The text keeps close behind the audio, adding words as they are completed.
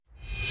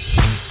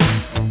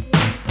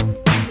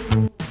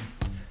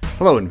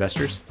Hello,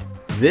 investors.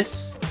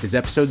 This is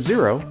episode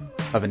 0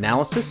 of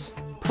Analysis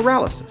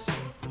Paralysis.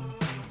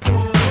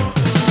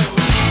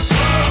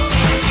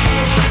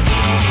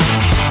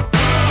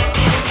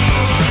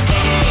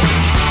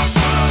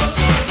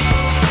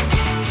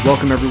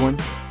 Welcome, everyone.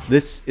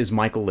 This is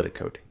Michael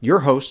Litticote,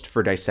 your host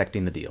for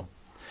Dissecting the Deal.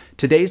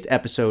 Today's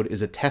episode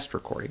is a test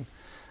recording.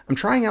 I'm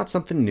trying out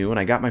something new, and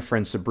I got my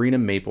friend Sabrina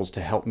Maples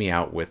to help me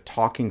out with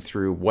talking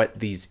through what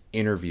these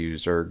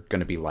interviews are going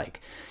to be like.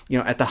 You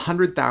know, at the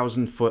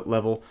 100,000 foot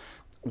level,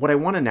 what I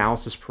want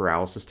Analysis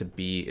Paralysis to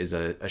be is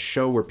a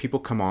show where people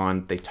come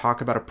on, they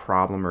talk about a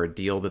problem or a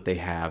deal that they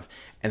have,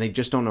 and they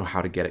just don't know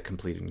how to get it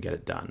completed and get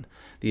it done.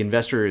 The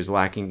investor is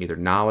lacking either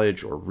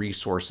knowledge or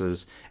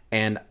resources,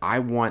 and I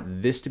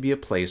want this to be a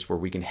place where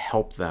we can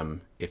help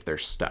them if they're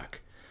stuck.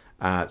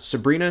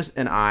 Sabrina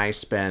and I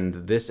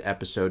spend this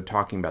episode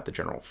talking about the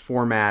general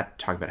format,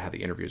 talking about how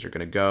the interviews are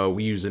going to go.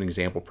 We use an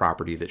example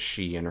property that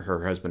she and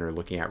her husband are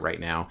looking at right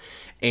now.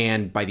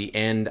 And by the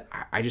end,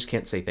 I just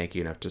can't say thank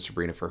you enough to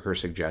Sabrina for her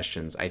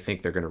suggestions. I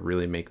think they're going to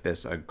really make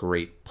this a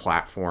great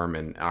platform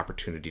and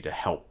opportunity to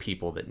help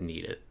people that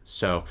need it.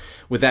 So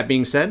with that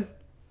being said,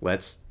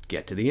 let's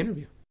get to the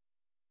interview.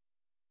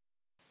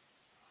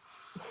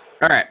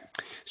 All right.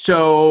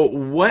 So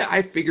what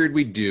I figured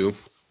we'd do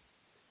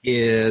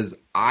is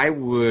I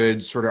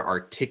would sort of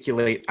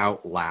articulate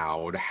out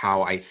loud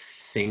how I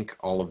think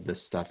all of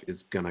this stuff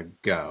is going to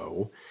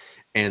go.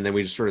 And then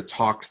we just sort of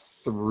talked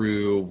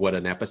through what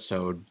an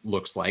episode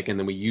looks like. And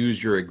then we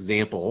use your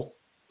example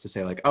to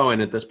say like, oh,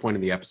 and at this point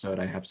in the episode,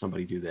 I have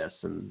somebody do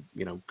this and,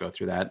 you know, go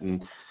through that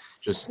and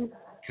just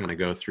kind of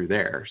go through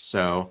there.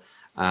 So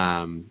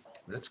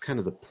that's kind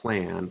of the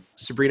plan.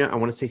 Sabrina, I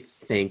want to say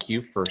thank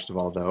you, first of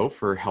all, though,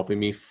 for helping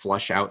me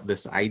flush out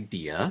this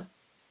idea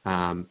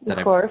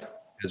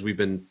because we've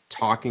been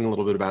talking a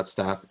little bit about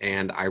stuff,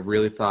 and I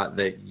really thought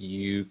that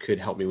you could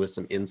help me with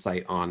some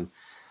insight on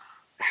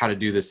how to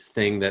do this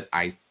thing that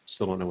I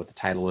still don't know what the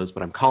title is,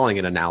 but I'm calling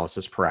it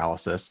Analysis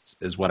Paralysis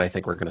is what I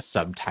think we're going to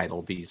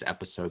subtitle these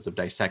episodes of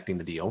Dissecting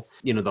the Deal.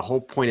 You know, the whole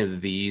point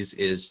of these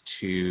is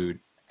to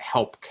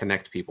help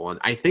connect people. And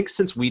I think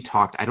since we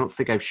talked, I don't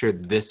think I've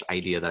shared this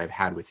idea that I've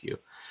had with you.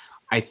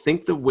 I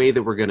think the way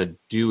that we're going to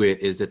do it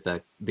is at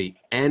the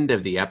end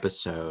of the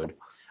episode,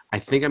 I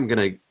think I'm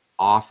going to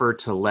offer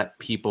to let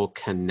people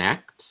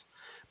connect,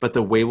 but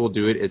the way we'll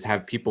do it is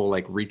have people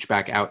like reach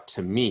back out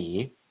to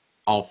me.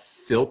 I'll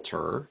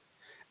filter,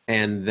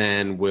 and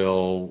then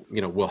we'll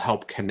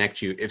help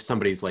connect you if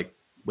somebody's like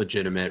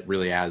legitimate,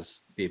 really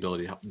has the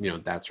ability to help, you know,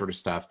 that sort of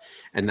stuff.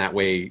 And that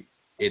way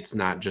it's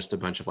not just a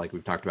bunch of, like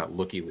we've talked about,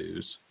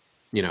 looky-loos,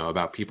 you know,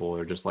 about people who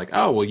are just like,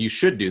 oh, well, you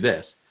should do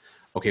this.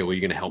 Okay, well,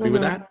 you're going to help me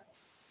with that?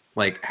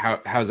 Like,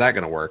 how's that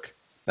going to work?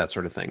 That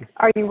sort of thing.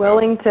 Are you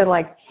willing to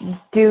like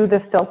do the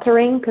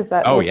filtering? Because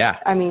that. Oh, yeah.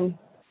 I mean,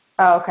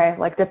 okay.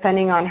 Like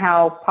depending on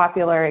how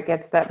popular it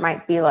gets, that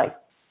might be like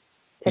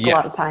take a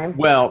lot of time.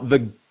 Well,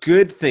 the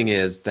good thing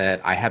is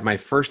that I had my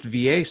first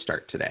VA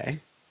start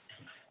today,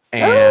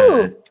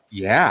 and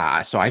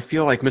yeah, so I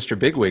feel like Mr.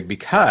 Bigwig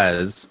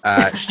because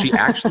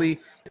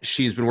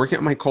she's been working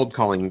on my cold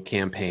calling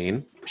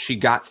campaign. She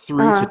got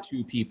through to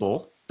 2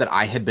 people that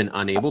I had been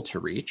unable to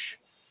reach.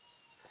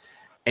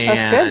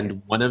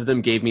 And one of them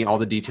gave me all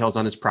the details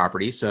on his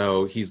property.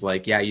 So he's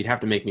like, yeah, you'd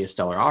have to make me a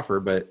stellar offer,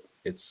 but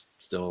it's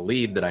still a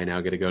lead that I now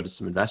get to go to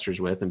some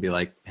investors with and be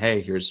like, hey,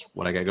 here's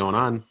what I got going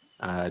on.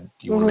 Do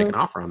you want to make an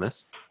offer on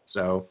this?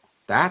 So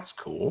that's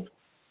cool.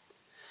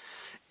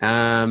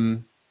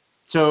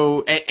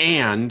 So,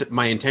 and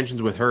my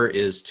intentions with her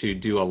is to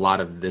do a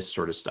lot of this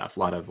sort of stuff, a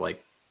lot of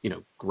like, you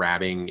know,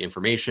 grabbing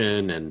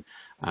information, and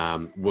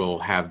we'll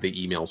have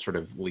the email sort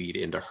of lead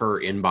into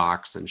her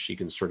inbox, and she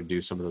can sort of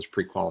do some of those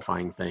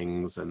pre-qualifying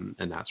things and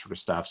that sort of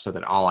stuff, so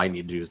that all I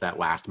need to do is that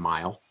last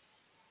mile.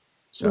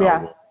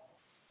 So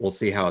we'll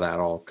see how that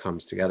all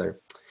comes together.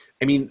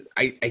 I mean,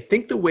 I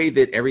think the way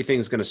that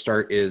everything's going to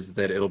start is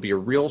that it'll be a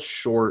real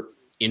short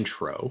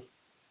intro,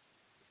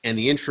 and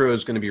the intro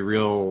is going to be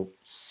real,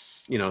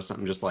 you know,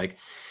 something just like,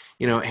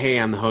 you know, hey,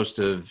 I'm the host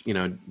of, you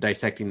know,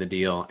 Dissecting the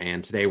Deal,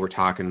 and today we're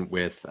talking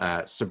with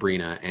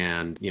Sabrina,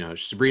 and, you know,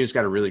 Sabrina's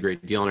got a really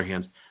great deal on her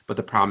hands, but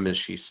the problem is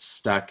she's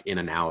stuck in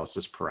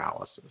analysis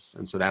paralysis.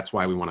 And so that's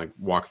why we want to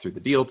walk through the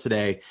deal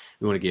today.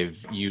 We want to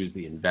give you as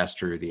the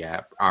investor the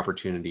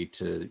opportunity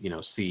to, you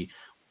know, see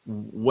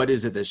what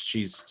is it that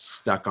she's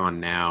stuck on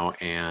now,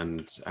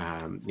 and,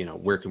 you know,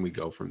 where can we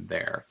go from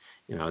there?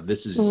 You know,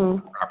 this is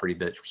a property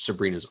that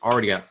Sabrina's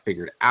already got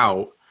figured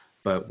out,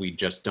 but we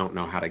just don't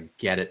know how to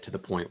get it to the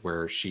point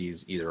where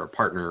she's either a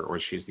partner or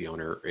she's the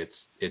owner.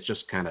 It's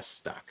just kind of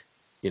stuck,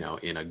 you know,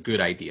 in a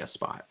good idea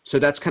spot. So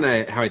that's kind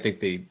of how I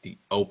think the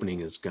opening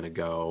is going to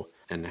go,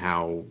 and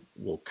how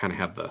we'll kind of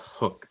have the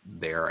hook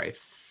there, I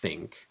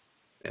think,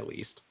 at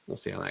least. We'll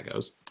see how that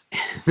goes.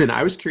 Then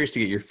I was curious to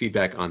get your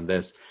feedback on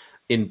this.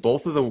 In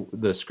both of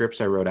the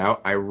scripts I wrote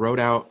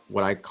out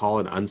what I call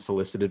an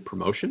unsolicited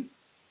promotion.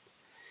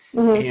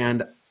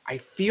 And I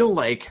feel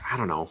like, I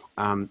don't know,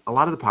 a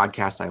lot of the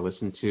podcasts I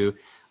listen to,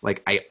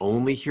 like I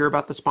only hear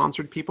about the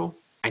sponsored people.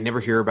 I never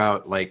hear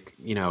about like,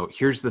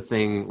 here's the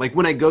thing. Like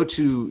when I go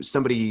to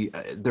somebody,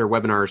 their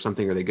webinar or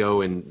something, or they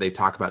go and they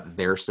talk about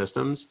their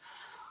systems,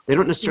 they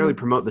don't necessarily Mhm.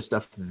 promote the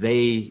stuff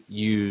they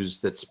use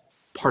that's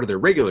part of their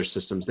regular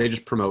systems. They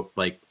just promote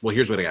like, well,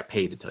 here's what I got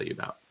paid to tell you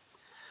about.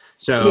 Yeah.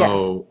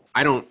 So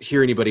I don't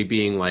hear anybody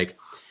being like,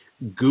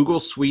 Google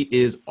Suite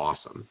is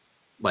awesome.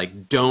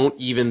 Like, don't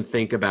even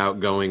think about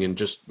going and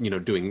just,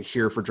 doing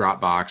here for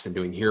Dropbox and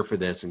doing here for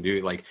this and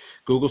doing like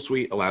Google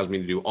Suite allows me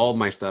to do all of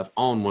my stuff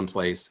all in one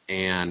place.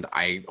 And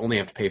I only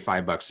have to pay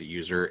 $5 a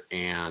user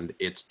and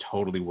it's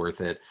totally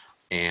worth it.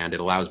 And it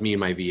allows me and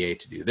my VA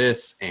to do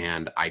this.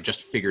 And I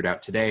just figured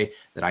out today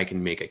that I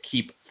can make a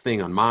keep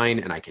thing on mine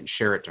and I can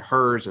share it to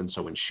hers. And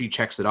so when she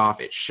checks it off,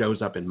 it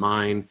shows up in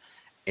mine.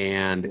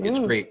 And it's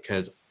Mm. great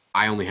because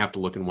I only have to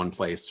look in one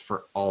place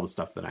for all the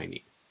stuff that I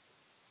need.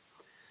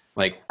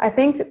 Like, I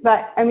think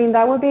that, I mean,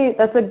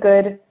 that's a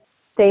good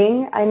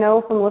thing. I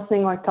know from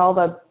listening like to all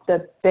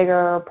the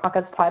Bigger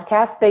Pockets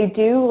podcasts, they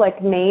do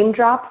like name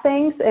drop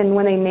things. And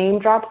when they name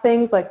drop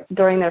things like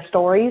during their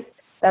stories,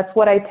 that's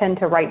what I tend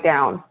to write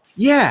down.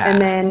 yeah.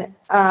 And then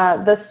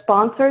the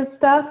sponsored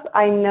stuff,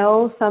 I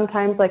know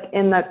sometimes like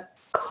in the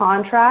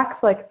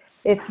contracts, like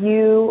if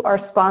you are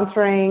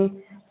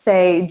sponsoring,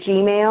 say,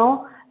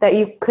 Gmail, that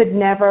you could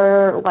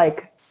never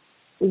like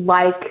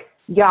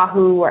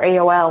Yahoo or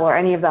AOL or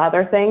any of the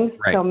other things.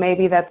 Right. So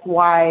maybe that's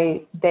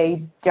why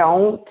they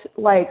don't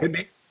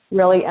like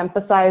really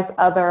emphasize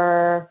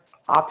other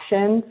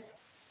options.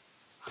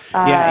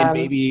 Yeah, and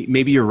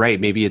maybe you're right.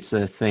 Maybe it's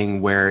a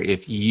thing where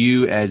if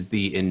you as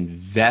the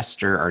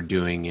investor are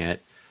doing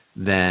it,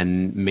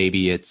 then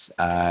maybe it's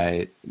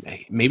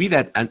maybe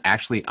that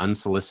actually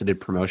unsolicited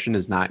promotion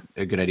is not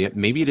a good idea.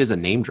 Maybe it is a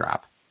name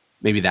drop.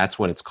 Maybe that's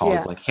what it's called. Yeah.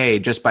 It's like, hey,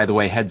 just by the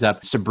way, heads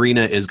up,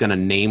 Sabrina is going to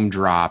name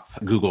drop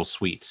Google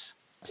Suites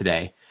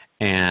today.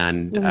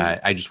 And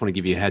I just want to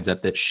give you a heads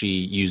up that she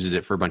uses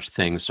it for a bunch of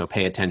things. So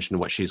pay attention to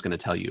what she's going to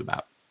tell you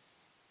about.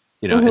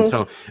 And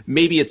so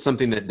maybe it's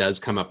something that does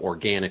come up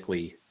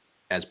organically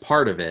as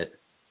part of it,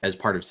 as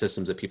part of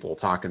systems that people will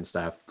talk and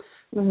stuff.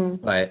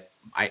 But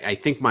I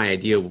think my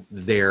idea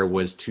there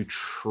was to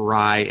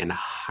try and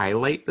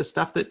highlight the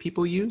stuff that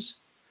people use.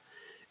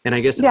 And I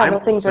guess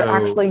the things they're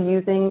actually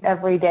using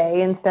every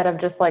day instead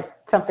of just like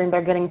something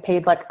they're getting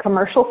paid like a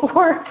commercial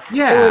for.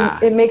 Yeah.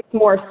 It makes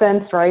more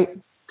sense, right?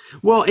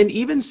 Well, and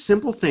even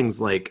simple things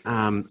like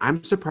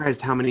I'm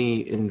surprised how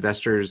many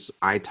investors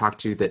I talk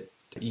to that,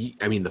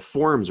 I mean, the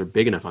forums are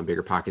big enough on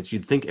Bigger Pockets.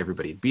 You'd think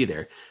everybody'd be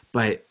there,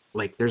 but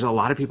like there's a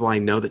lot of people I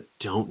know that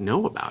don't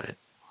know about it.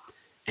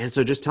 And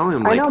so just telling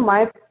them like, I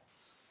know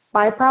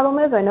my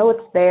problem is I know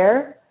it's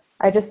there.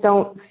 I just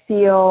don't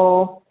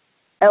feel,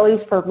 at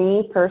least for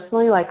me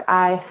personally, like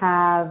I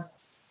have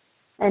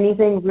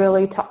anything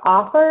really to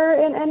offer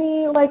in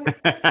any like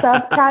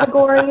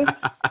subcategory.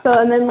 So,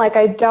 and then like,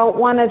 I don't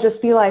want to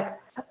just be like,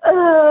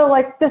 oh,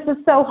 like this is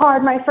so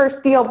hard, my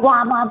first deal,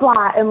 blah, blah,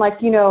 blah. And like,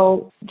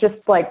 just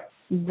like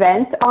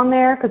vent on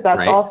there because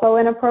that's also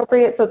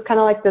inappropriate. So it's kind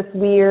of like this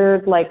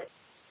weird, like,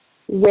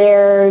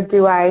 where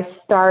do I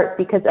start?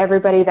 Because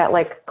everybody that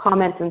like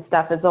comments and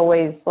stuff is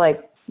always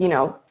like,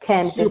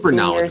 10, super 15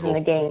 knowledgeable years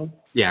in the game.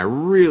 Yeah,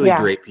 really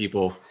great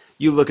people.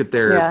 You look at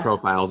their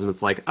profiles and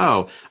it's like,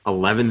 oh,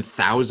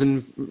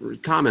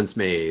 11,000 comments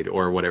made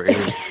or whatever. And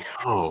you're just like,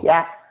 oh,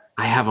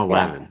 I have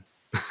 11.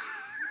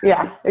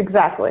 Yeah,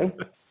 exactly.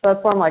 So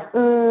that's why I'm like,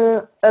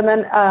 And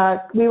then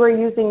we were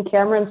using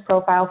Cameron's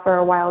profile for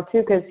a while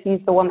too, because he's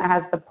the one that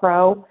has the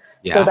pro.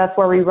 Yeah. So that's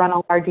where we run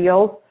all our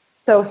deals.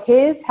 So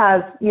his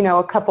has,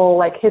 a couple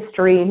like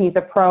history and he's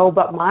a pro,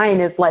 but mine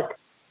is like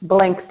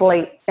blank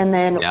slate. And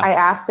then I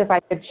asked if I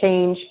could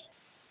change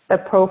the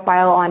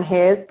profile on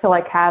his to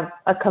like have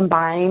a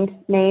combined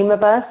name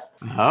of us.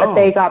 But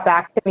they got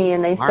back to me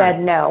and they said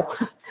no.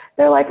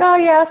 They're like, oh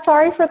yeah,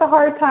 sorry for the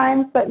hard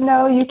times, but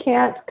no, you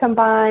can't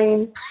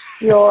combine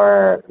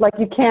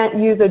you can't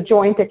use a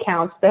joint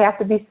account. They have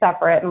to be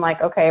separate. And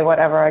like, okay,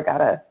 whatever.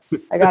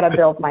 I gotta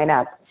build mine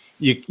up.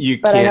 You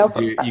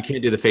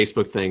can't do the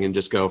Facebook thing and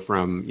just go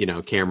from,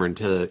 Cameron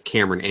to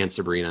Cameron and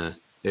Sabrina.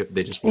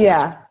 They just won't.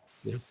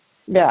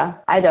 Yeah.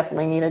 I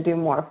definitely need to do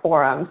more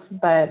forums,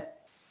 but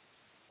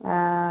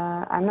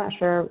I'm not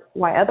sure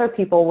why other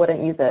people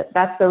wouldn't use it.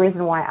 That's the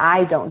reason why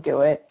I don't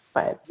do it.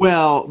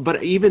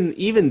 But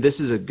even this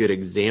is a good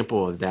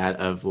example of that,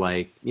 of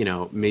like,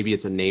 maybe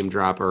it's a name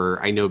drop, or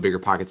I know Bigger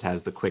Pockets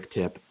has the quick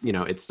tip,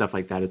 it's stuff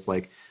like that. It's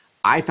like,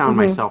 I found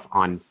myself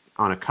on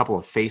a couple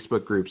of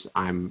Facebook groups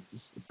I'm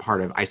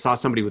part of. I saw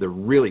somebody with a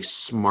really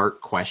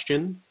smart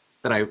question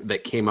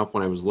that came up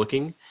when I was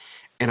looking,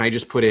 and I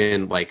just put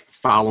in like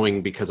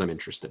following because I'm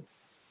interested,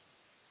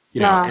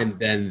 and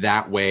then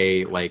that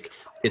way, like,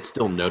 it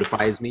still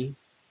notifies me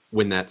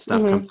when that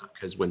stuff comes up,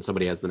 because when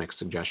somebody has the next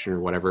suggestion or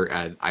whatever,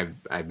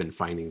 I've been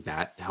finding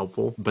that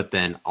helpful. But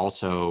then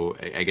also,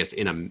 I guess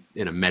in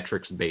a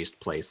metrics based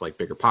place like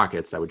Bigger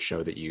Pockets, that would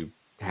show that you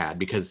had,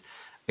 because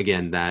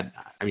again,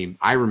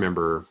 I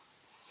remember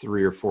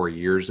 3 or 4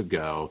 years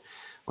ago,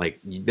 like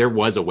there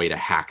was a way to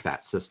hack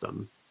that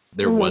system,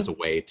 there was a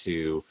way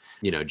to,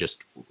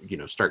 just,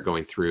 start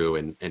going through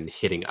and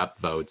hitting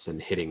upvotes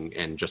and hitting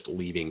and just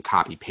leaving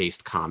copy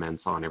paste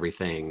comments on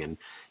everything. And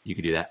you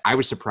could do that. I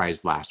was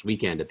surprised last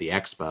weekend at the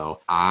expo.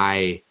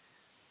 I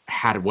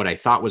had what I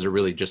thought was a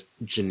really just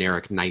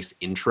generic, nice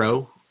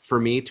intro for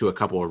me to a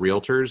couple of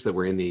realtors that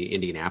were in the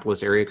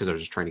Indianapolis area, because I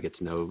was just trying to get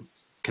to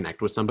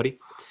connect with somebody.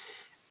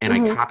 And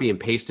I copy and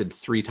pasted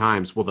 3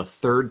 times. Well, the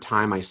third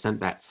time I sent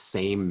that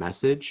same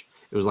message,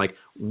 it was like,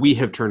 we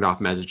have turned off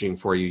messaging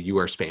for you. You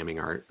are spamming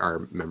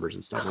our members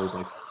and stuff. And I was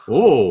like,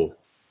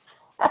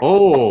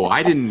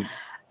 I didn't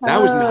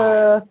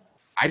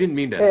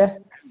mean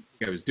to,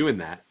 I was doing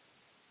that.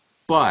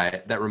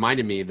 But that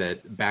reminded me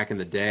that back in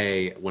the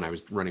day when I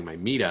was running my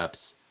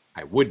meetups,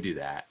 I would do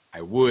that.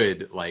 I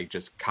would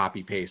just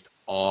copy paste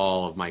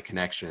all of my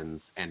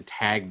connections and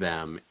tag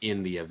them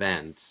in the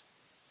event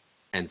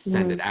and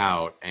send it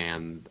out.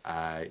 And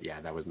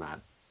that was not,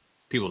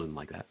 people didn't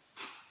like that.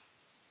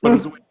 But it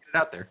was a way to get it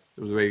out there.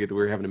 It was a way to get we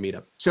were having a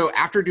meetup. So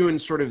after doing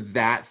sort of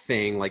that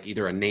thing, like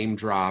either a name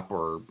drop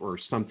or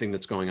something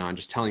that's going on,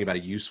 just telling you about a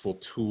useful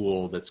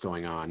tool that's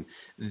going on,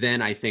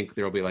 then I think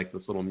there'll be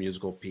this little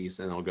musical piece,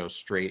 and it'll go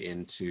straight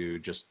into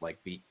just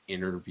the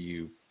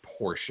interview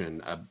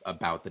portion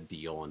about the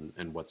deal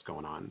and what's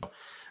going on.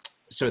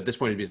 So at this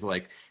point, it'd be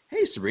like,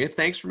 hey, Sabrina,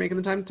 thanks for making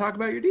the time to talk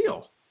about your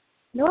deal.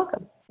 You're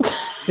welcome.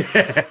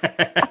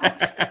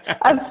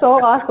 I'm so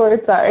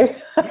awkward. Sorry.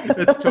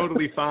 That's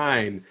totally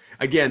fine.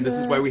 Again, this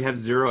is why we have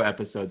 0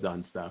 episodes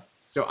on stuff.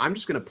 So I'm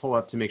just going to pull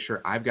up to make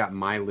sure I've got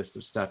my list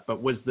of stuff.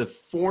 But was the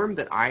form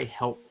that I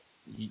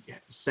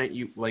sent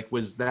you,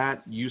 was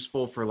that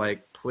useful for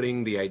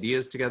putting the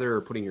ideas together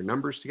or putting your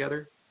numbers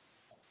together?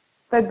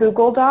 The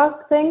Google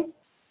Doc thing?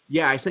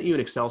 Yeah, I sent you an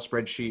Excel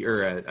spreadsheet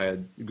or a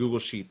Google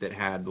sheet that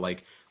had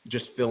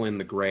just fill in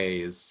the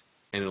grays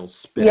and it'll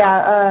spit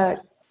out.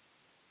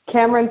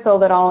 Cameron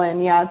filled it all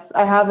in. Yes,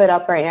 I have it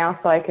up right now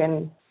so I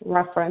can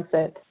reference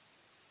it.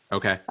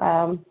 Okay.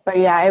 But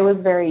yeah, it was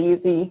very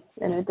easy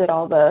and it did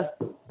all the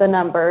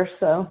numbers.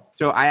 So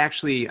I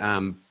actually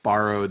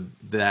borrowed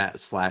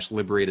that /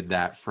 liberated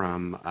that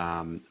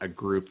from a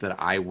group that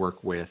I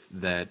work with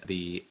that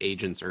the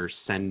agents are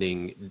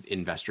sending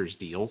investors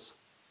deals.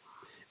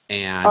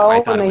 And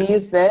I thought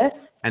use this?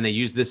 And they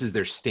use this as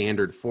their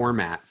standard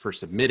format for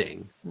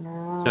submitting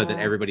so that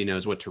everybody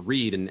knows what to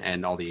read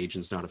and all the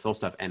agents know how to fill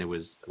stuff. And it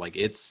was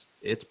it's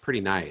pretty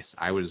nice.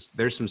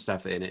 There's some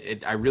stuff in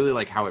it. I really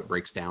like how it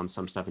breaks down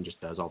some stuff and just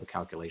does all the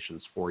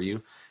calculations for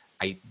you.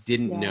 I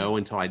didn't know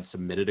until I'd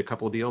submitted a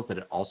couple of deals that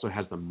it also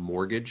has the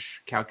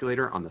mortgage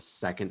calculator on the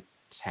second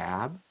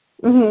tab.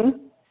 Mm-hmm.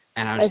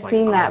 And I was I've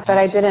seen that, but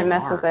I didn't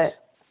mess with it.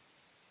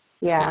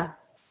 Yeah.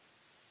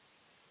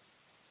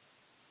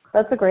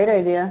 That's a great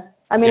idea.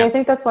 I mean, I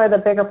think that's why the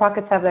Bigger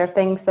Pockets have their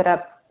thing set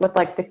up with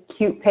the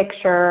cute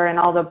picture and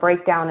all the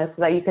breakdown is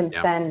so that you can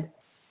send.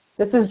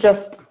 This is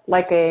just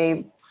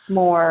a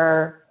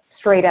more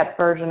straight up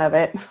version of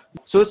it.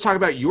 So let's talk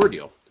about your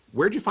deal.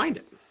 Where'd you find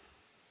it?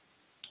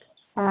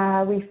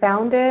 We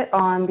found it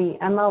on the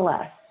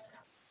MLS.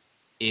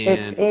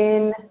 It's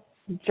in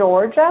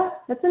Georgia.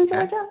 It's in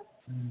Georgia?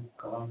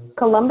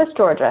 Columbus,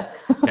 Georgia.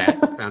 Okay.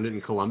 Found it in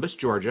Columbus,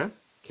 Georgia.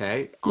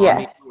 Okay. On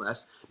the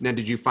MLS. Now,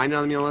 did you find it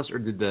on the MLS or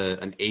did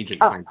an agent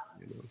find it on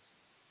the MLS?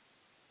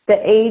 The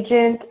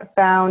agent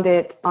found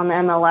it on the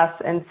MLS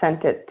and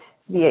sent it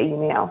via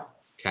email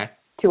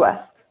to us.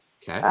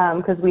 Okay.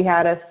 Because we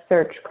had a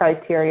search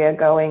criteria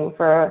going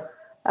for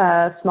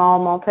a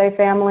small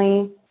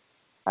multifamily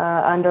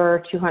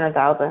under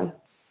 200,000.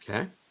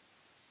 Okay.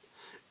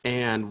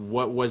 And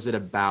what was it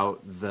about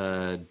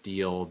the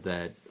deal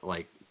that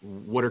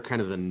what are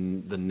kind of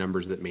the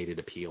numbers that made it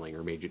appealing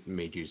or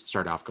made you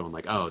start off going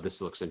oh,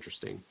 this looks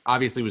interesting?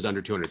 Obviously it was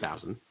under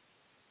 200,000.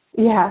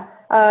 Yeah.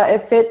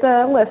 It fit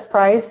the list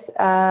price.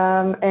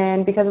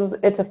 And because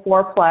it's a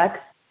 4-plex,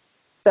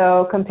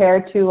 so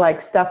compared to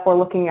stuff we're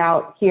looking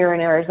out here in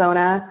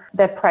Arizona,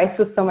 the price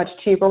was so much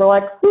cheaper. We're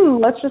like,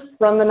 let's just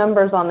run the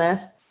numbers on this.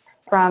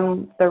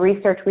 From the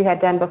research we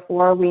had done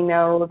before, we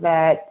know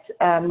that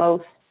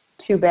most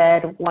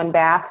 2-bed,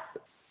 1-baths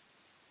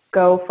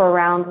go for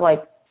around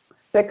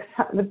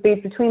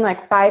between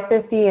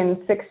 $550 and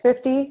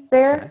 $650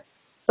 there. Okay.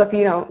 So if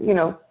you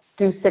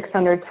do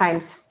 600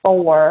 times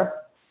 4,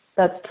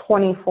 that's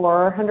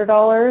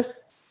 $2,400,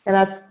 and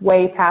that's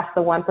way past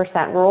the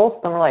 1% rule.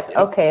 So we're like,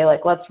 okay,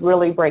 let's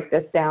really break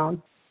this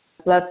down.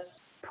 So that's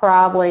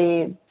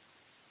probably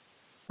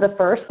the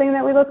first thing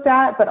that we looked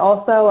at, but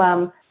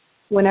also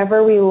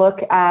whenever we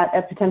look at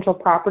a potential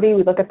property,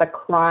 we look at the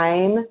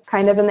crime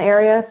kind of in the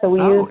area. So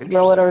we use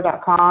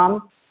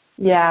realtor.com.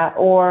 Yeah,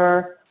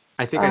 or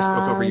I think I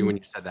spoke over you when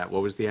you said that.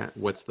 What's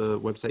the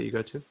website you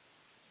go to?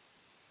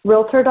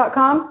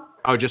 Realtor.com.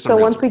 Oh, just on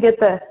Realtor. Once we get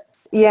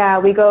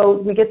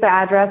we get the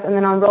address, and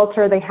then on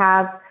Realtor they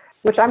have,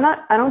 which I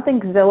don't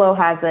think Zillow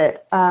has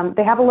it.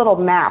 They have a little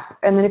map,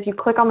 and then if you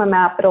click on the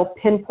map, it'll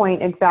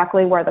pinpoint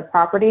exactly where the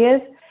property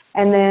is.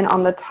 And then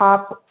on the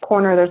top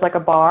corner, there's a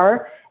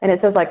bar, and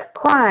it says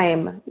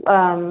crime,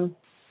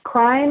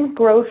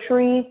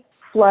 grocery,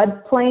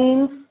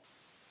 floodplains,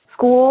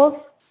 schools.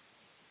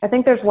 I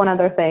think there's one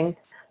other thing.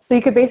 So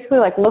you could basically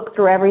like look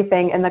through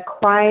everything, and the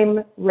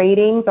crime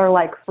ratings are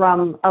like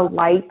from a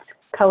light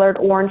colored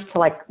orange to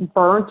like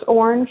burnt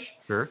orange.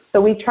 Sure. So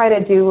we try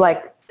to do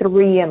like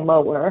 3 and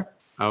lower.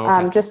 Oh,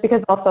 okay. Just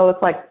because also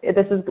it's like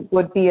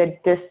would be a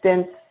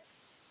distance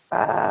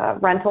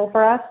rental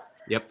for us.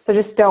 Yep. So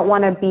just don't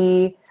want to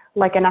be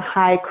like in a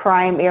high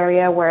crime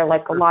area where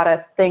like a lot of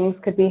things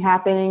could be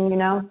happening, you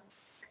know.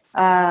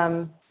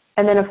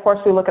 And then of course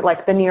we look at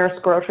like the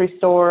nearest grocery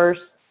stores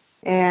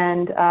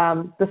and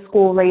the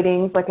school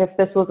ratings. Like if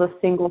this was a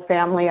single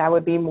family, I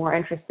would be more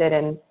interested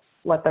in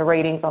what the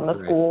ratings on the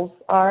schools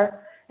are.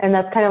 And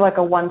that's kind of like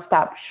a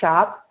one-stop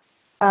shop.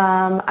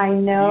 I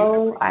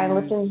know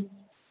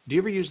Do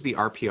you ever use the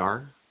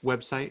RPR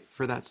website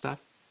for that stuff?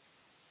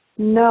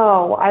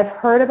 No, I've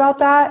heard about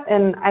that,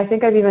 and I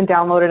think I've even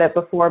downloaded it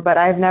before, but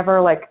I've never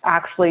like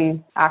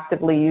actually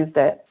actively used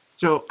it.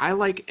 So I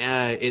like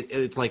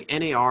it's like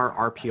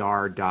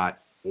narrpr.org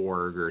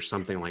or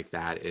something like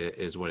that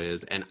is what it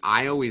is, and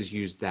I always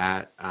use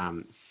that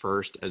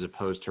first as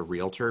opposed to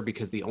Realtor,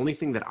 because the only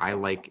thing that I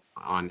like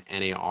on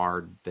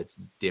NAR that's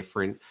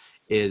different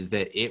is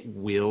that it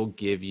will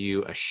give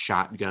you a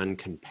shotgun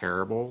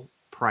comparable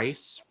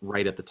price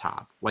right at the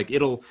top. Like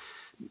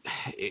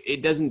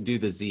it doesn't do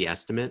the Z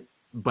estimate,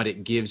 but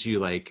it gives you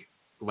like,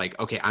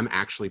 okay, I'm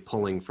actually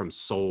pulling from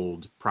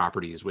sold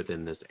properties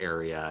within this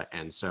area.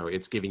 And so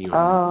it's giving you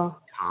a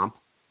comp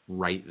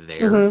right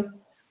there.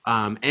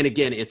 Mm-hmm. And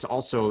again, it's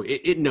also,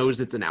 it knows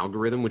it's an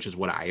algorithm, which is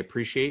what I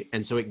appreciate.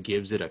 And so it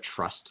gives it a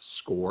trust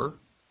score.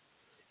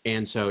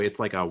 And so it's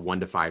like a 1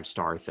 to 5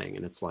 star thing.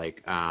 And it's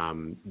like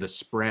the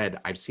spread,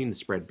 I've seen the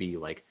spread be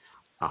like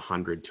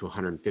 $100,000 to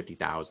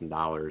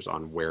 $150,000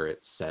 on where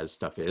it says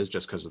stuff is,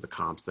 just because of the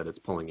comps that it's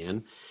pulling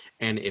in.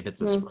 And if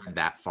it's a spread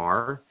that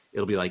far,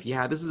 it'll be like,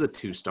 yeah, this is a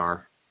 2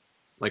 star.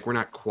 Like, we're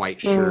not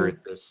quite sure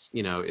if this,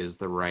 you know, is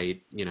the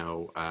right, you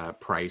know,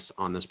 price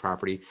on this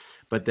property.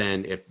 But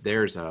then if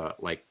there's a,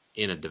 like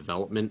in a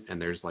development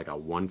and there's like a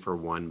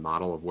 1-for-1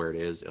 model of where it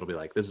is, it'll be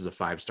like, this is a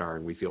 5 star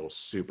and we feel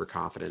super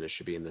confident it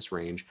should be in this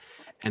range.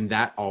 And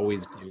that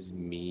always gives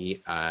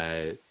me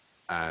at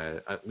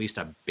least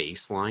a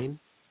baseline.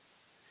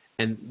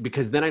 And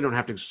because then I don't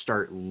have to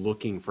start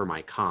looking for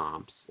my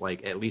comps,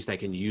 like at least I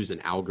can use an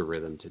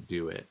algorithm to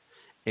do it.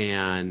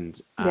 And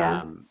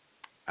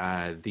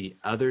the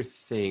other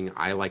thing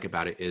I like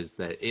about it is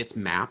that its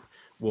map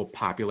will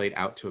populate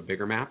out to a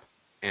bigger map,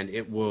 and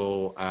it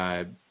will,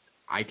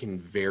 I can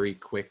very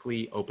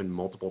quickly open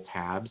multiple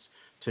tabs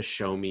to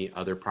show me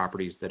other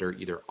properties that are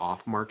either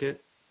off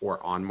market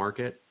or on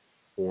market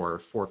or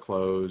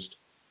foreclosed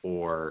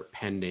or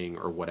pending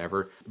or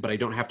whatever. But I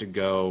don't have to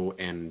go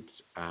and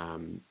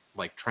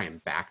like try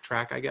and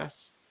backtrack, I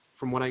guess,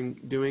 from what I'm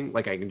doing.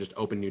 Like I can just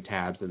open new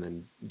tabs and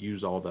then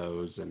use all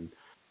those, and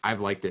I've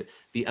liked it.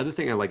 The other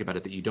thing I like about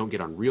it that you don't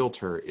get on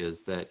Realtor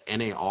is that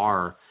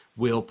NAR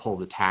will pull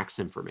the tax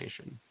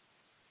information.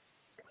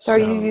 So are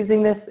you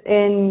using this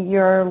in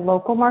your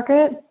local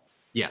market?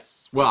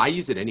 Yes. Well, I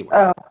use it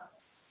anywhere.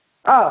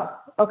 Oh,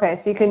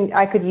 okay. So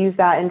I could use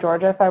that in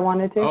Georgia if I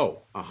wanted to?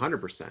 Oh,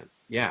 100%.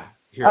 Yeah.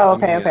 Here,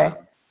 okay.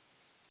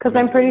 Because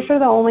I'm pretty sure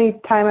the only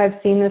time I've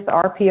seen this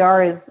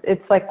RPR is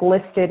it's like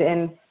listed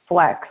in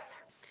Flex.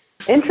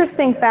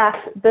 Interesting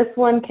fact, this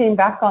one came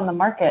back on the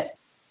market.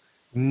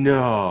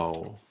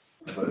 No.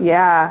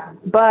 Yeah,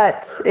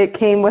 but it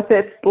came with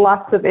its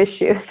lots of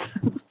issues.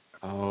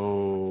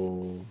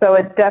 Oh. So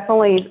it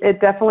definitely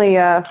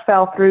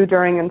fell through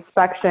during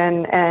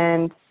inspection,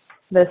 and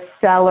the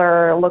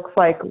seller looks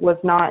like was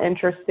not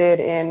interested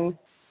in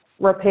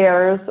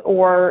repairs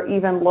or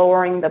even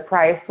lowering the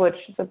price, which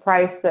the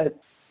price that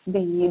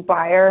the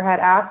buyer had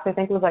asked, I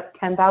think it was like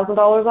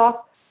 $10,000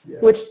 off,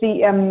 which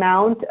the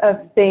amount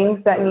of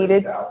things that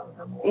needed,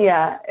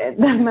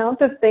 the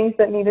amount of things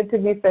that needed to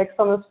be fixed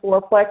on this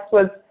fourplex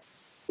was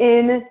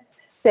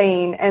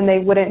insane, and they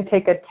wouldn't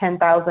take a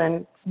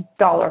 $10,000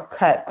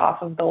 cut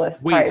off of the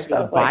list price. Wait, so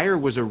the buyer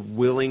was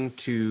willing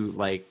to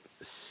like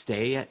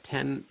stay at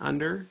 10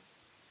 under?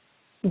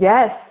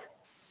 Yes,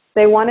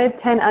 they wanted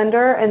 10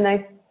 under, and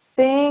I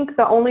think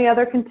the only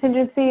other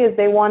contingency is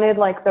they wanted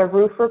like the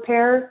roof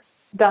repair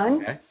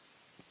done. Okay.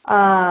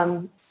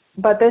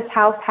 But this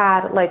house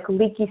had like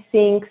leaky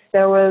sinks.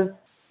 There was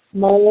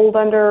mold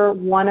under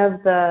one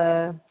of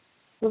the,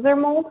 was there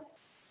mold?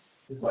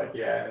 It's like,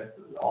 it's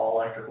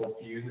all electrical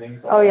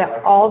fusing.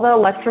 All the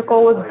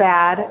electrical was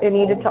bad. It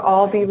needed to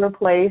all be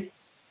replaced.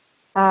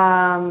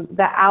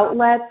 The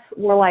outlets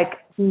were like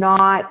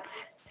not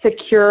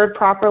secured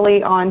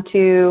properly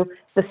onto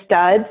the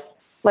studs.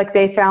 Like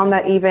they found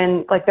that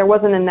even like there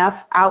wasn't enough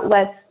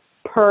outlets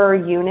per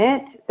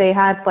unit. They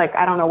had like,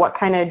 I don't know what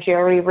kind of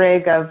jerry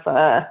rig of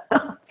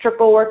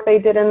electrical work they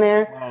did in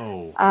there.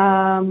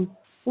 Whoa.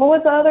 What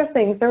was the other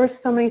things? There were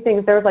so many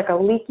things. There was like a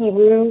leaky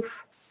roof.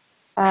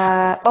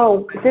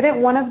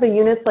 Didn't one of the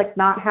units like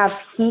not have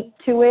heat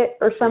to it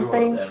or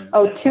something?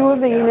 Two of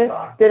the units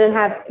didn't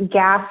have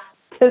gas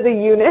to the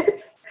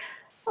unit.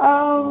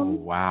 Oh,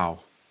 wow.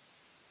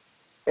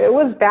 It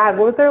was bad.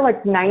 What was there,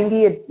 like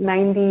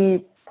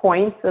 90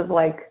 points of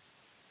like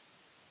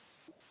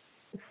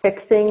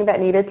fixing that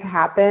needed to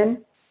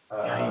happen.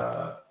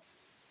 Well,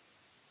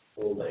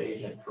 the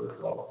agent first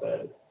of all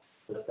said,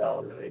 the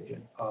seller's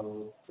agent,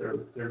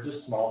 they're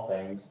just small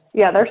things.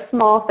 Yeah, they're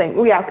small things.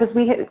 Yeah, because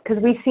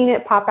we seen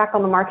it pop back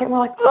on the market, and we're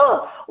like,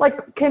 oh, like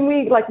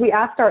we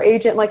asked our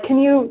agent, like, can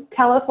you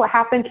tell us what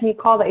happened? Can you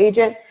call the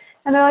agent?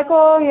 And they're like,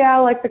 oh yeah,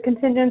 like the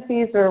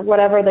contingencies or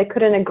whatever. They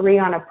couldn't agree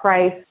on a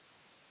price,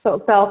 so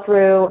it fell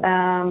through.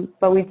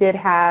 But we did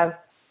have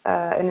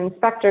an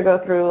inspector go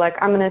through. Like,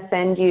 I'm going to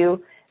send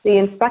you the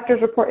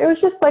inspector's report. It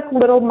was just like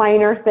little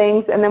minor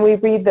things, and then we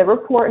read the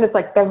report, and it's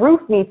like the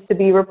roof needs to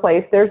be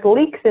replaced. There's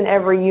leaks in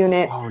every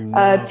unit. Oh,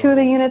 no. 2 of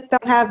the units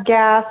don't have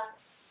gas.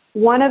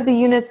 One of the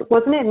units,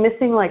 wasn't it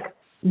missing like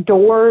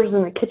doors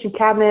in the kitchen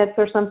cabinets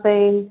or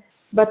something?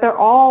 But they're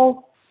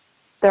all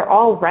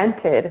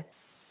rented.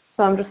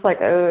 So I'm just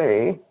like,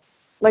 oh,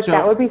 like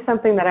that would be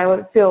something that I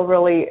would feel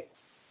really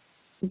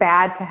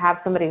bad to have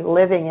somebody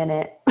living in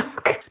it.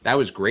 That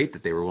was great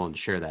that they were willing to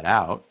share that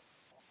out.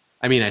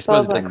 I mean, I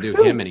suppose it doesn't do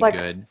him any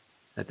good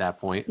at that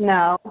point.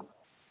 No,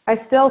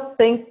 I still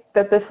think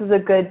that this is a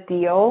good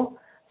deal.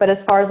 But as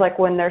far as like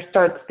when there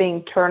starts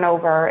being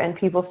turnover and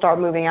people start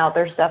moving out,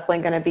 there's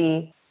definitely going to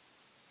be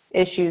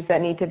issues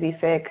that need to be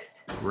fixed.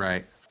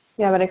 Right.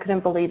 Yeah, but I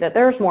couldn't believe it.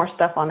 There was more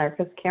stuff on there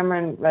because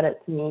Cameron read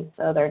it to me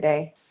the other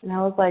day. And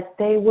I was like,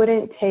 they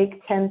wouldn't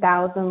take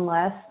 $10,000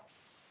 less.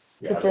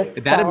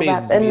 That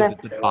amazes me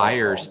that the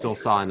buyer still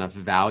saw enough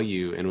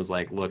value and was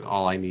like, look,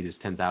 all I need is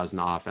 10,000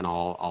 off and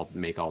I'll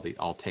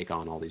take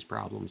on all these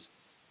problems.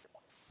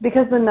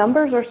 Because the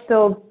numbers are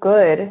still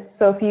good.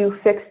 So if you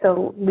fixed a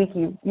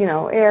leaky,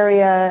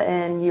 area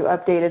and you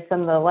updated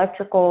some of the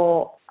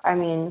electrical, I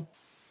mean,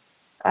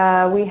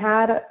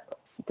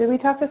 did we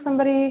talk to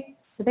somebody?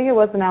 I think it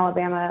was in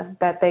Alabama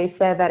that they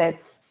said that it's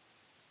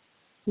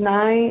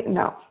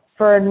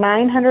for a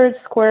 900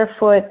 square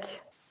foot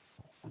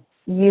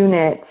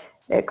unit,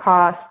 it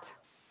cost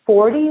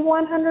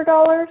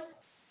 $4,100.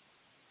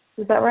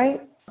 Is that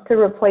right? To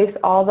replace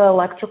all the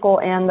electrical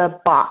and the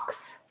box.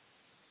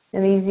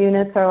 And these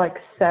units are like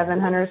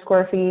 700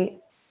 square feet.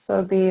 So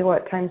it'd be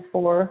times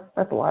 4?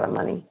 That's a lot of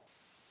money.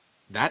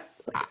 That,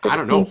 I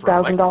don't know, for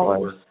electrical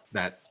work,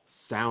 that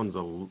sounds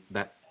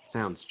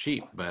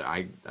cheap, but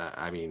I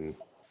mean,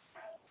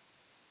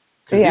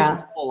 because these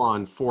are full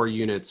on 4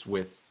 units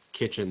with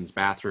kitchens,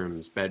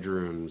 bathrooms,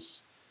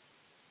 bedrooms.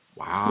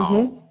 Wow.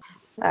 Mm-hmm.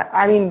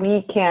 I mean,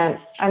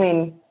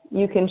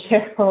 you can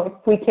share,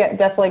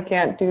 definitely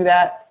can't do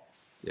that.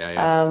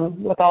 Yeah.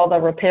 With all the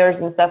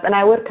repairs and stuff. And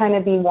I would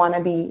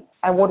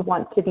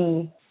want to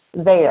be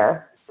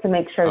there to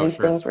make sure these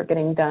things were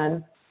getting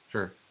done.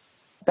 Sure.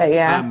 But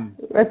yeah,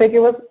 I think it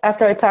was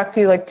after I talked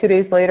to you 2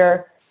 days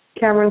later,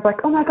 Cameron's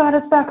like, oh my God,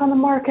 it's back on the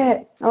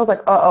market. I was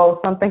like, uh-oh,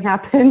 something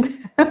happened.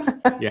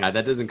 Yeah,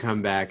 that doesn't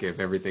come back if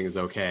everything is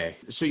okay.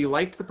 So you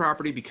liked the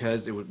property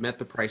because it met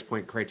the price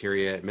point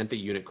criteria, it met the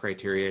unit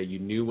criteria, you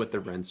knew what the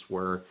rents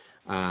were.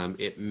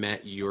 It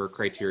met your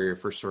criteria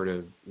for sort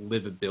of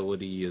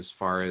livability as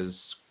far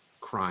as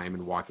crime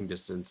and walking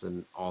distance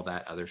and all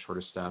that other sort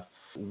of stuff.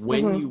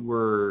 When you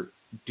were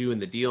doing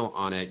the deal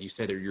on it, you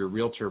said that your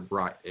realtor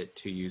brought it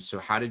to you. So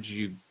how did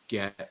you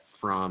get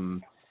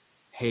from,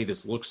 hey,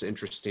 this looks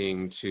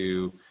interesting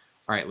to,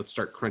 all right, let's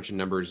start crunching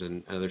numbers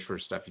and other sort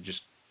of stuff? You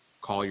just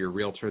call your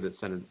realtor that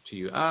sent it to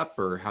you up,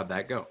 or how'd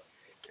that go?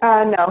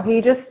 No,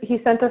 he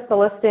sent us the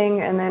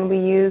listing, and then we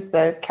used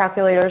the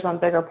calculators on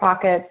Bigger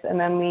Pockets, and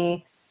then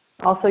we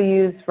also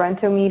used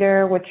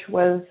Rentometer, which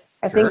was,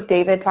 I think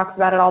David talks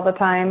about it all the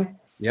time,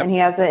 and he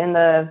has it in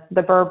the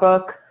Burr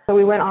book. So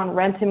we went on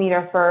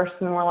Rentometer first,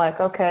 and we're like,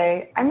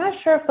 okay, I'm not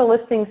sure if the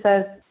listing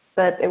says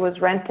that it was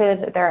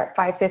rented there at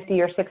 $550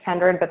 or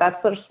 $600, but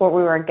that's just what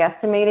we were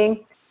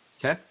guesstimating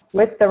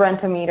with the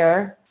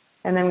Rentometer.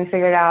 And then we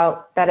figured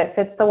out that it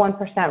fits the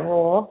 1%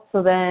 rule.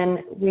 So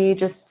then we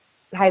just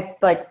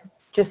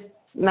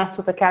messed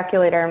with the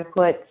calculator and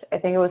put, I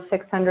think it was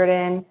 600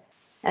 in,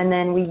 and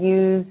then we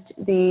used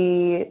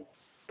the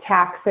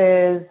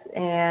taxes,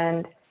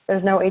 and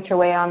there's no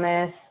HOA on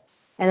this,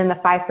 and then the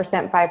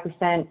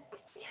 5%,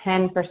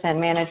 10%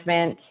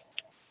 management.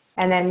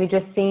 And then we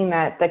just seen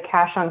that the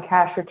cash on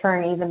cash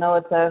return, even though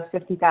it's a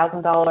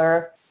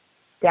 $50,000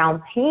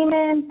 down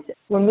payment,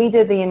 when we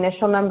did the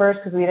initial numbers,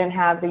 because we didn't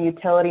have the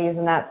utilities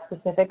and that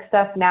specific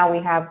stuff, now we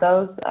have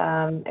those.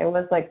 It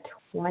was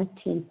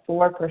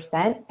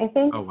 24%, I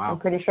think. Oh, wow. I'm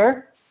pretty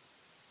sure.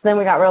 Then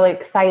we got really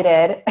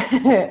excited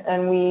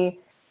and we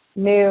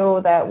knew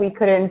that we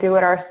couldn't do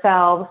it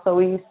ourselves. So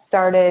we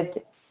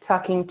started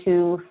talking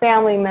to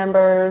family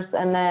members,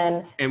 and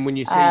then. And when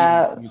you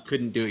say you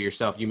couldn't do it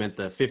yourself, you meant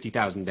the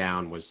 50,000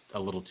 down was a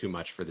little too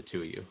much for the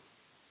two of you.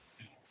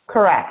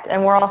 Correct.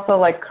 And we're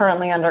also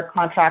currently under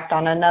contract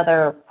on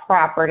another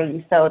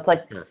property. So it's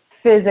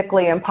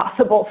physically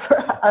impossible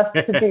for us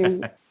to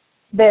do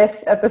this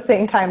at the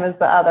same time as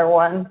the other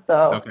one.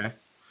 So okay.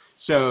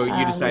 So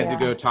you decided to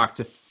go talk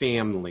to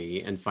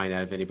family and find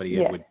out if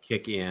anybody would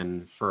kick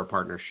in for a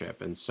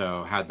partnership. And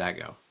so how'd that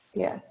go?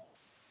 Yes.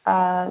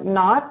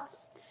 Not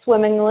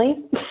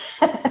swimmingly.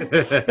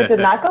 It did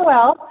not go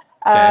well.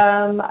 Okay.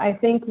 I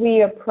think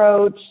we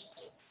approached,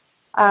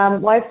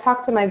 well, I've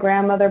talked to my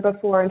grandmother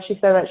before, and she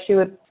said that she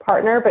would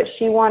partner, but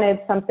she wanted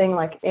something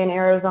like in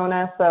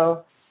Arizona,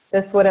 so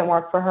this wouldn't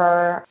work for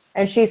her.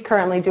 And she's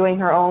currently doing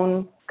her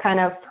own kind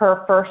of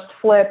her first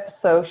flip,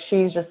 so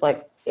she's just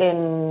like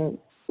in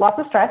lots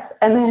of stress.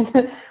 And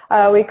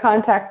then we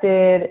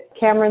contacted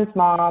Cameron's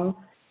mom,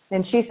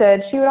 and she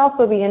said she would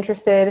also be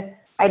interested.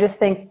 I just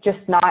think just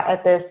not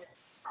at this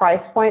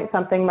price point,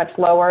 something much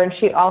lower. And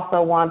she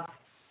also wants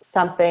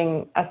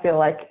something, I feel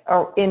like,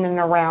 in and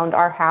around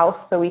our house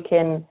so we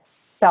can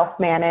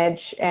self-manage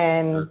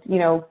and, you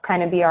know,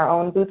 kind of be our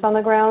own boots on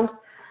the ground.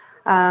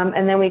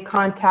 And then we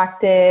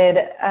contacted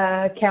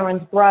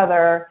Cameron's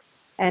brother,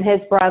 and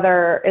his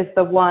brother is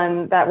the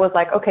one that was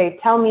like, okay,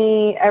 tell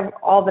me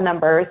all the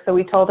numbers. So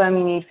we told him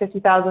you need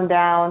 $50,000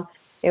 down.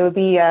 It would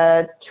be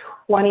a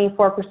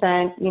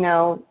 24%, you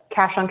know,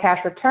 cash on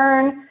cash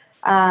return.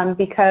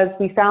 Because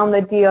we found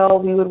the deal,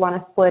 we would want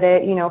to split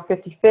it, you know,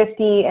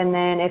 50-50. And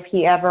then if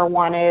he ever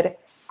wanted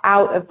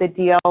out of the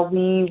deal,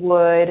 we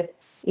would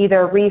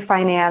either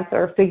refinance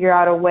or figure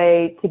out a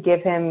way to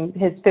give him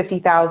his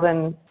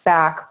 $50,000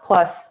 back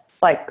plus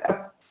like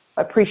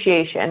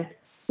appreciation,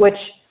 which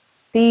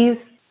these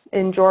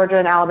in Georgia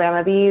and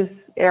Alabama, these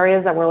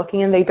areas that we're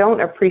looking in, they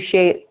don't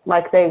appreciate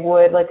like they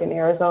would like in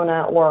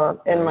Arizona or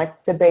in like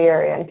the Bay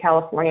Area in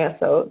California.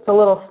 So it's a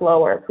little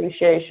slower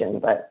appreciation,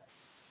 but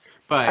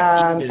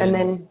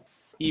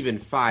even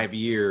 5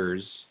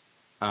 years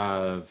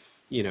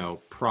of, you know,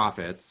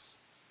 profits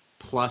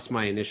plus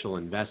my initial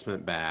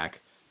investment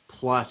back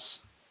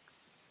plus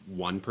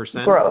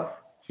 1% growth,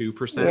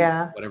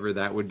 2%, whatever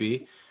that would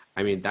be.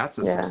 I mean, that's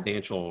a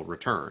substantial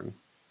return.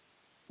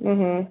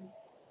 Mm-hmm.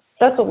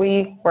 That's what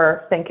we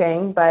were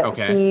thinking, but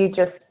he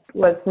just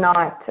was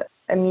not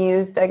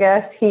amused, I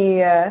guess.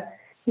 He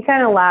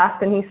kind of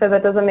laughed and he said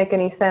that doesn't make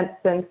any sense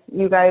since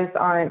you guys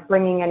aren't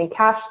bringing any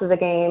cash to the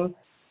game,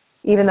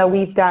 even though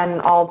we've done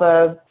all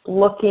the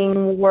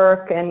looking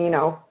work and, you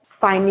know,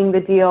 finding the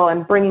deal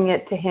and bringing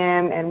it to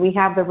him, and we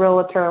have the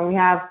realtor and we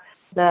have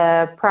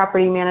the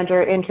property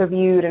manager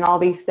interviewed and all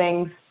these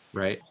things.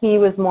 Right. He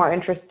was more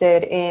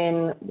interested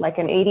in like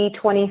an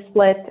 80-20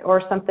 split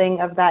or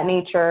something of that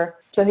nature.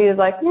 So he was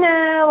like,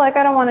 no, like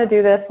I don't want to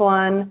do this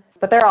one.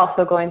 But they're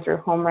also going through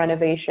home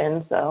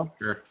renovation. So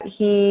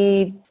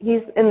he's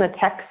in the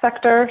tech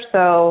sector.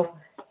 So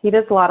he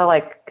does a lot of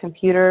like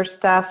computer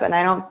stuff. And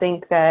I don't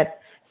think that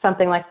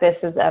something like this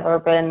has ever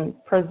been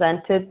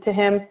presented to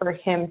him for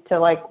him to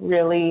like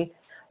really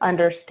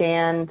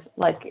understand,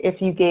 like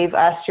if you gave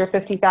us your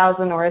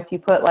 50,000 or if you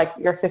put like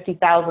your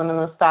 50,000 in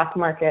the stock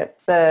market,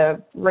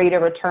 the rate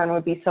of return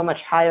would be so much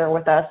higher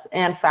with us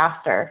and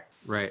faster.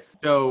 Right.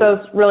 So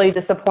it's really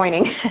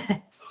disappointing.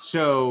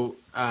 So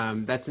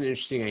that's an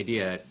interesting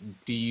idea.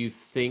 Do you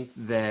think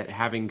that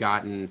having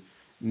gotten,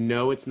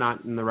 no, it's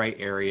not in the right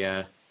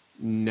area,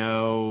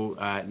 no,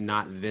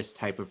 not this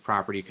type of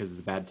property because it's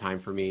a bad time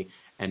for me,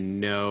 and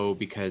no,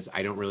 because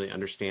I don't really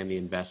understand the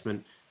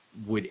investment,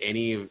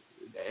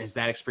 has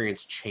that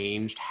experience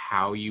changed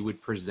how you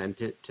would present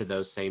it to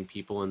those same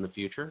people in the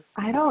future?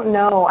 I don't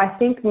know. I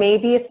think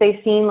maybe if they've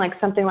seen like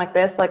something like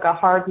this, like a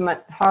hard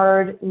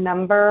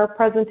number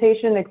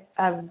presentation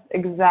of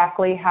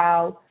exactly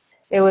how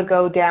it would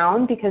go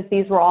down, because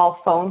these were all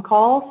phone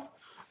calls.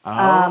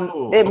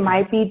 It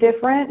might be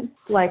different.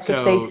 Like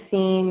if they've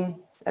seen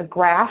a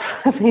graph,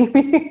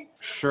 maybe.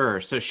 Sure.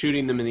 So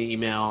shooting them in the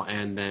email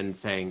and then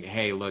saying,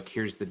 hey, look,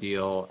 here's the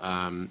deal.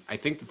 I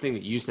think the thing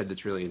that you said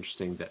that's really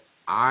interesting that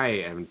I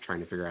am trying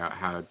to figure out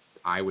how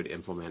I would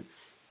implement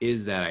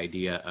is that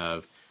idea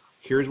of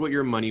here's what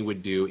your money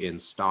would do in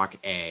stock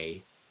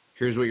A.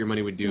 Here's what your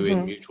money would do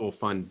in mutual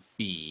fund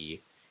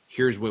B.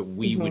 Here's what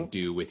we would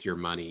do with your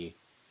money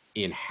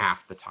in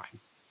half the time.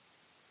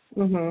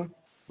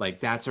 Like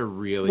that's a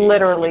really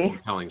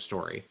compelling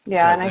story.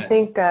 Yeah. So and I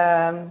think,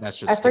 I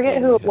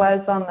forget who it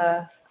was on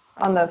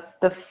the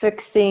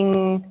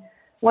fixing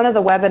one of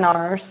the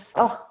webinars.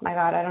 Oh my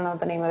God, I don't know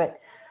the name of it.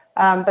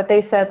 But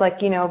they said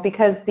like, you know,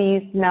 because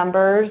these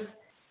numbers,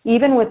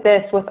 even with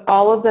this, with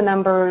all of the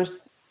numbers,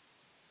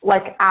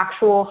 like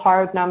actual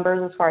hard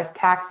numbers as far as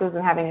taxes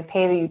and having to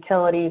pay the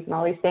utilities and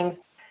all these things,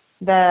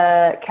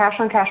 the cash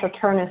on cash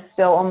return is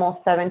still almost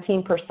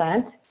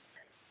 17%.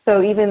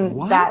 So even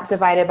that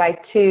divided by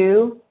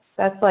 2,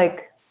 that's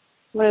like,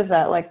 what is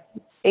that? Like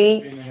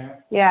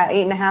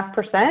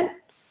 8.5%.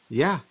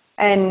 Yeah.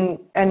 And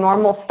a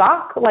normal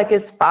stock like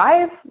is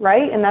 5,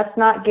 right? And that's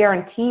not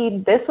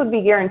guaranteed. This would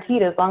be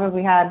guaranteed as long as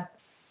we had,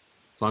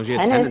 you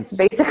had tenants,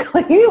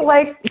 basically.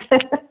 Like,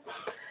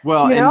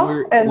 well, you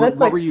know?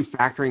 What were you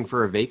factoring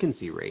for a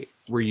vacancy rate?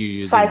 Were you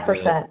using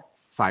 5%?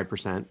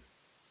 5%.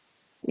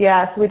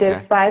 Yeah, so we did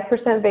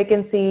 5%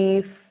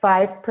 vacancy,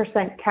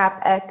 5%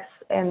 CapEx,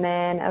 and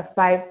then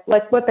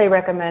like what they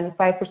recommend,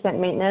 5%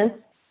 maintenance,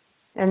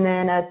 and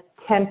then a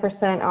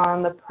 10%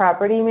 on the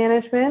property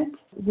management.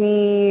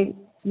 We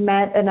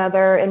met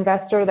another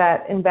investor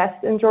that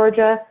invests in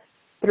Georgia,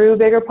 through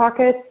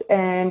BiggerPockets,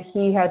 and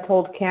he had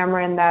told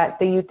Cameron that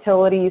the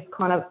utilities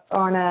kind of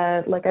on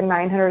a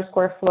 900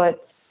 square foot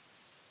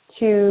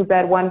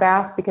 2-bed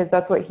 1-bath, because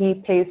that's what he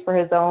pays for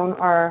his own,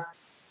 are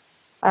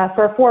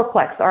for a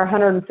fourplex are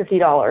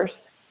 $150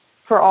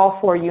 for all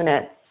 4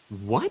 units.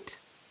 What?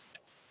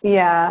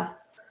 Yeah.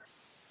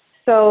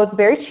 So it's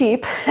very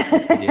cheap.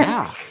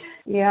 Yeah.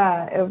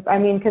 Yeah. I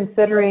mean,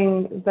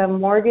 considering the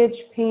mortgage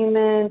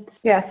payment.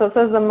 Yeah. So it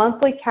says the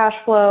monthly cash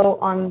flow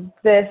on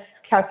this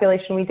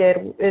calculation we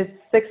did is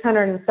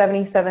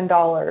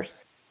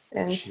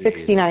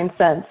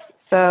 $677.69.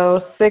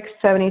 So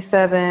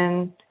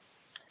 677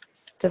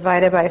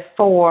 divided by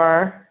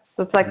 4.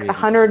 So it's like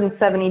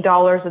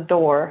 $170 a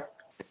door.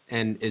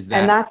 And is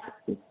that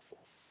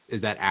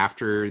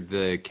after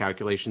the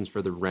calculations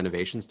for the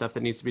renovation stuff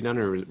that needs to be done,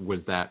 or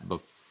was that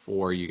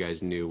before you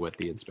guys knew what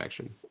the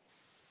inspection?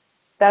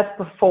 That's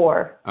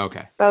before.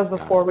 Okay. That was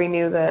before we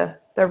knew the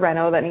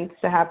reno that needs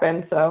to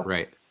happen. So.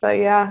 Right. But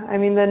yeah, I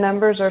mean, the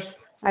numbers are.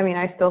 I mean,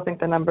 I still think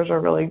the numbers are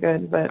really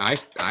good, but I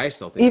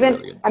still think they're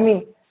really good. I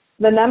mean,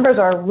 the numbers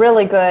are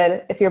really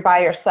good if you're by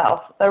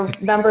yourself. The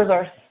numbers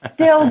are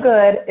still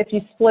good if you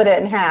split it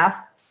in half.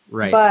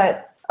 Right.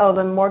 But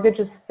the mortgage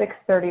is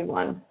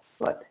 $631.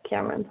 What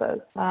Cameron says,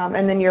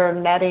 and then you're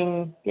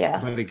netting, yeah.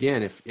 But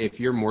again, if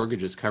your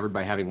mortgage is covered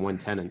by having one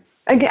tenant.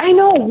 Again, I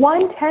know,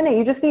 one tenant,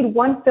 you just need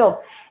one filled,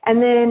 and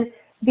then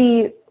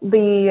the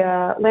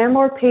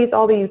landlord pays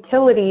all the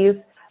utilities,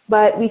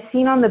 but we've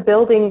seen on the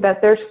building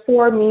that there's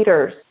 4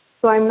 meters,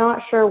 so I'm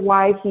not sure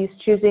why he's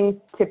choosing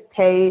to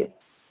pay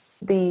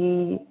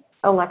the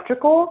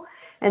electrical.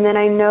 And then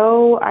I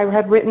know I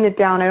had written it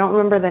down, I don't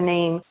remember the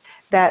name,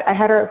 that I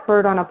had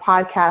heard on a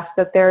podcast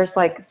that there's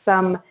like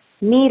some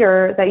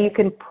meter that you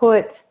can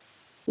put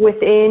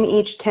within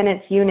each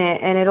tenant's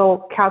unit, and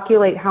it'll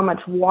calculate how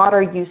much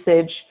water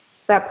usage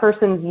that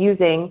person's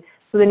using.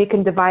 So then you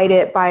can divide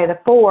it by the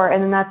 4,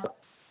 and then that's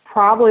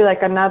probably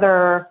like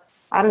another,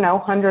 I don't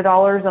know,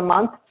 $100 a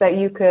month that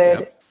you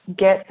could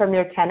get from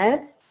your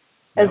tenants,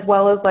 as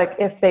well as like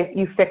if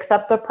you fix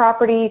up the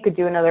property, you could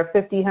do another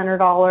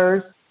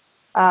 $100.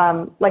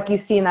 Like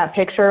you see in that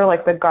picture,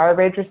 like the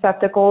garbage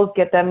receptacles,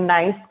 get them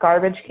nice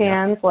garbage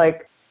cans,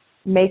 like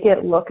make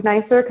it look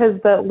nicer, because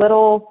that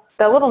little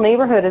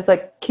neighborhood is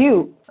like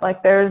cute.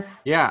 Like there's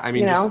I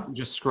mean,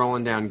 just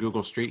scrolling down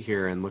Google Street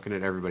here and looking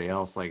at everybody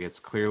else, like it's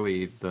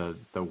clearly the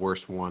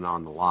worst one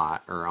on the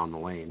lot or on the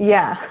lane.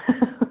 Yeah.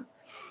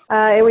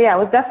 It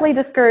was definitely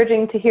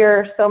discouraging to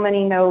hear so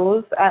many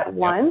no's at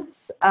once.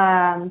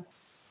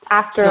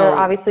 After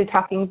obviously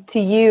talking to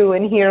you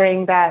and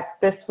hearing that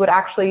this would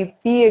actually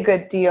be a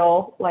good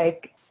deal,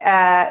 like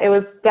it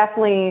was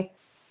definitely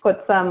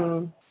put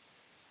some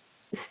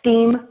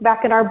steam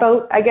back in our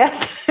boat, I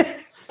guess.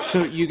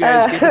 So you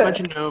guys get a bunch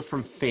of no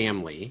from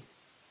family,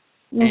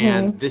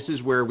 and this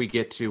is where we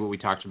get to what we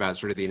talked about,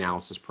 sort of the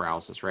analysis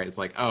paralysis, right? It's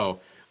like, oh,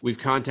 we've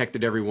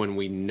contacted everyone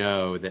we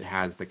know that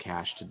has the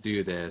cash to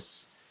do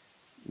this.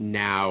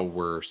 Now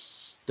we're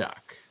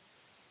stuck.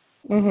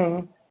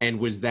 Mm-hmm. And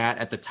was that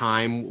at the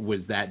time,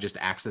 was that just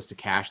access to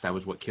cash? That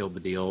was what killed the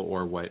deal,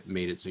 or what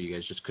made it so you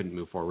guys just couldn't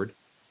move forward?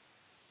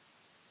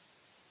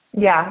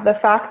 Yeah, the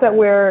fact that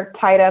we're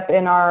tied up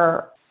in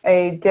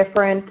a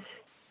different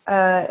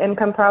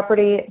income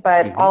property,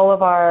 but all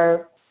of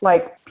our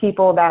like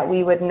people that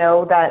we would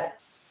know that,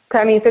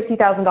 I mean,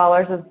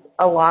 $50,000 is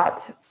a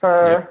lot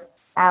for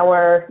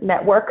our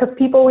network of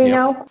people we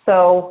know.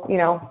 So,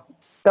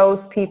 those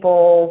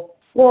people,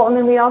 well, and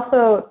then we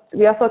also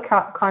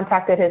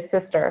contacted his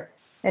sister,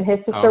 and his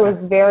sister was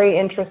very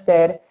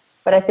interested,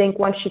 but I think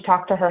once she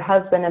talked to her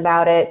husband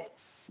about it,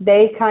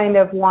 they kind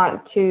of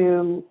want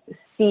to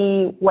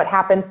see what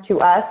happens to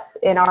us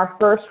in our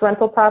first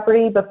rental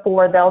property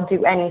before they'll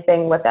do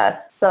anything with us.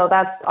 So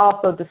that's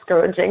also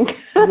discouraging.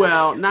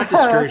 Well, not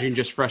discouraging,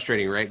 just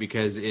frustrating, right?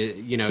 Because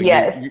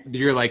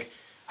you're like,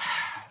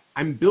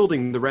 I'm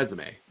building the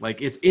resume.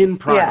 Like it's in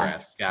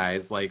progress,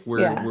 guys. Like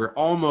we're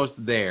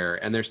almost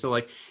there, and they're still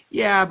like,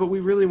 yeah, but we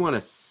really want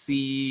to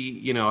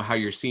see, how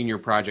your senior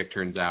project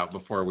turns out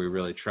before we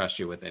really trust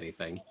you with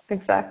anything.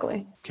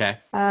 Exactly. Okay.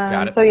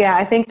 Got it. So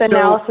I think the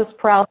analysis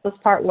paralysis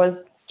part was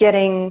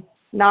getting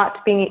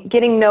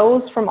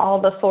no's from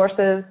all the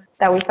sources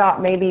that we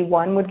thought maybe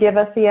one would give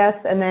us a yes,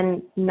 and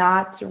then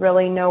not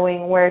really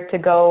knowing where to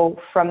go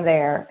from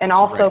there. And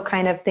also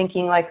kind of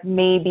thinking like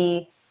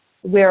maybe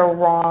we're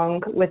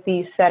wrong with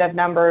these set of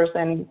numbers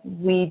and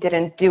we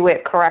didn't do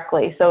it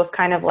correctly. So it's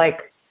kind of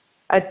like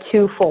a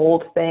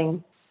twofold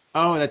thing.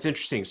 Oh, that's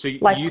interesting. So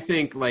you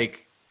think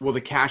like, well,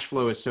 the cash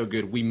flow is so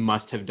good, we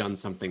must have done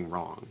something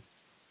wrong.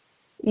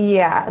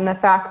 Yeah. And the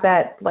fact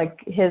that like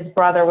his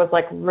brother was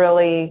like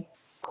really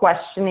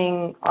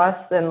questioning us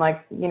and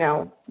like,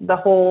 the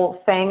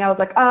whole thing, I was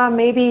like,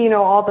 maybe,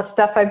 all the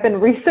stuff I've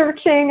been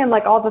researching and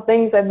like all the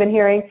things I've been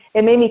hearing,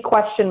 it made me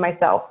question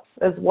myself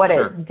is what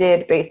it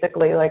did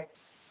basically. Like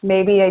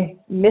maybe I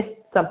missed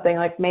something,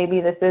 like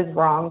maybe this is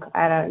wrong.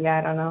 I don't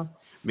know.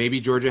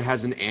 Maybe Georgia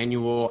has an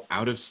annual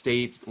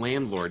out-of-state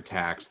landlord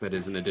tax that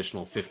is an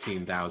additional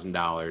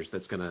 $15,000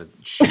 that's going to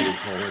shoot a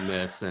hole in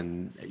this,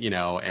 and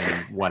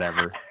and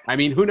whatever. I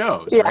mean, who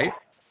knows, Yeah. right?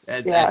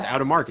 That's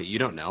out of market. You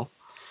don't know.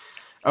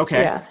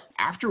 Okay. Yeah.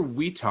 After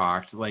we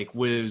talked,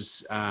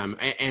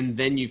 and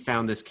then you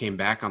found this came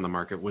back on the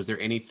market, was there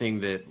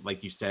anything that,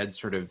 like you said,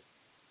 sort of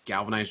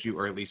galvanized you,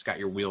 or at least got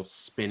your wheels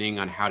spinning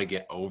on how to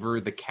get over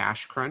the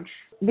cash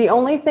crunch? The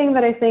only thing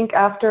that I think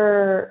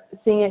after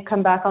seeing it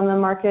come back on the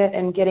market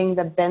and getting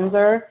the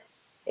Binzer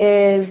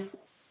is,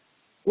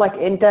 like,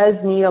 it does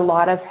need a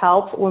lot of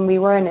help. When we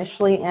were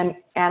initially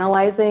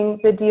analyzing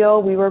the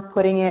deal, we were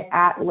putting it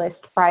at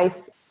list price,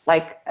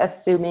 like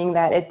assuming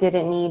that it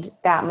didn't need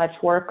that much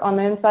work on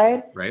the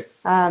inside. Right.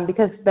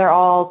 Because they're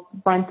all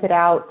rented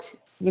out.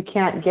 You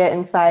can't get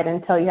inside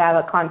until you have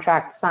a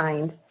contract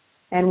signed.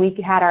 And we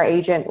had our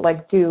agent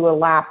like do a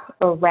lap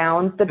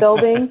around the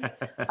building.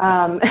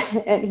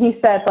 And he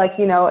said, like,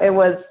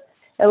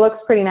 it looks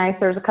pretty nice.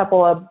 There's a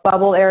couple of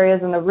bubble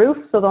areas in the roof.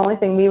 So the only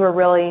thing we were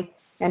really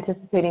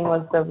anticipating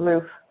was the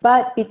roof.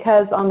 But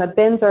because on the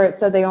Binzer, it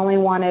said they only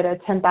wanted a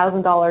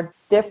 $10,000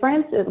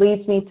 difference, it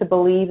leads me to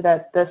believe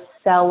that the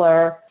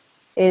seller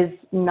is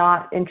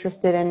not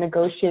interested in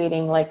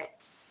negotiating, like,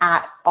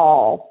 at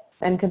all.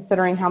 And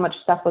considering how much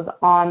stuff was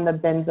on the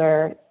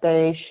Binzer,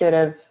 they should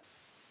have,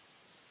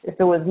 if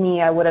it was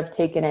me, I would have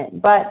taken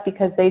it. But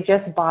because they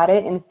just bought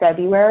it in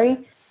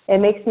February, it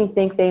makes me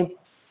think they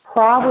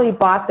probably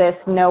bought this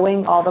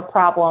knowing all the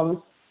problems,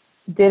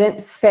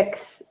 didn't fix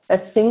a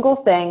single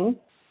thing.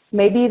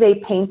 Maybe they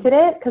painted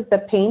it because the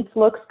paint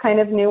looks kind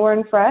of newer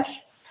and fresh.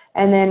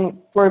 And then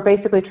we're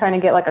basically trying to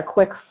get like a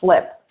quick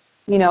flip,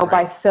 Right.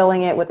 by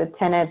filling it with the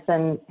tenants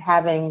and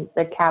having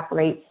the cap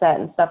rate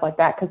set and stuff like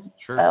that. Because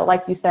Sure.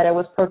 like you said, it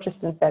was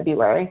purchased in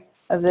February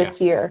of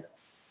this year.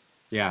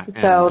 Yeah.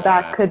 So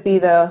that could be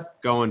the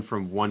going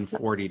from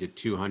 140 to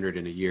 200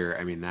 in a year.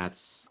 I mean,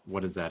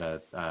 what is that?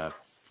 A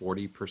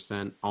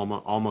 40%,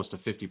 almost a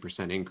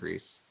 50%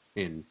 increase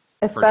in.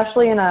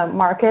 Especially in a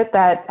market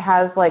that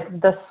has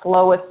like the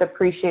slowest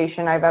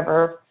appreciation I've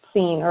ever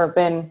seen or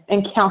been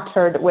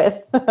encountered with.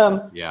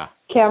 Yeah.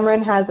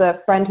 Cameron has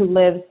a friend who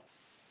lives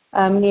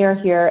near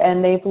here,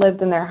 and they've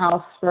lived in their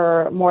house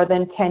for more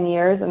than 10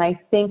 years. And I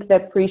think the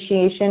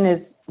appreciation has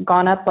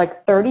gone up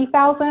like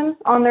 30,000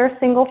 on their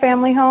single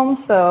family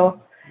home.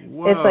 So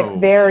Whoa. It's like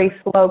very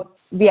slow.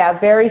 Yeah,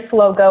 very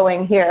slow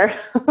going here.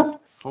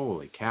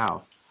 Holy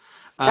cow.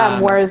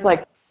 Whereas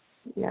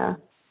yeah.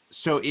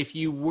 So if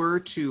you were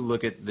to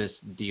look at this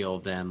deal,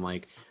 then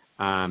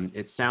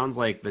it sounds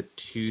like the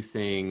two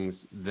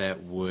things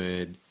that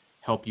would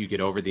help you get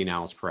over the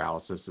analysis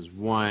paralysis is,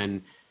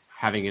 one,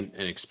 having an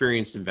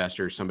experienced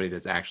investor, somebody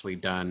that's actually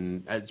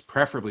it's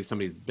preferably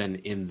somebody that's been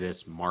in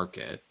this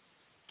market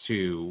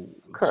to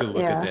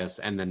look at this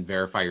and then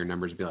verify your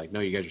numbers and be like, no,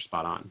 you guys are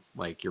spot on.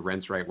 Like, your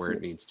rent's right where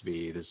it needs to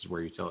be. This is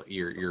where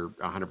you're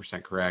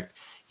 100% correct.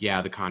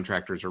 Yeah, the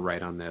contractors are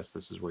right on this.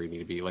 This is where you need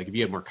to be. Like, if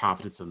you have more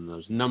confidence in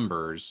those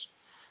numbers,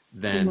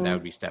 then that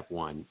would be step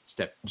one.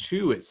 Step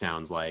two, it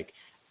sounds like,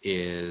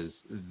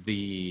 is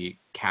the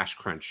cash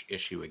crunch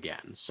issue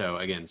again. So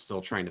again,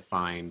 still trying to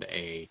find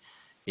a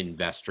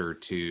investor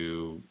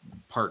to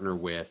partner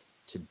with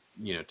to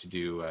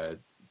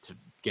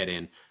get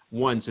in,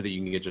 one, so that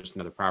you can get just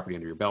another property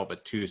under your belt,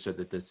 but two, so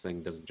that this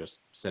thing doesn't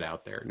just sit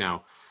out there.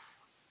 Now,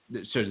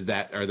 so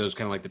are those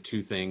kind of like the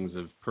two things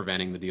of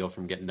preventing the deal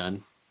from getting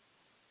done?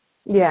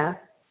 Yeah.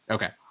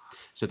 Okay.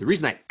 So the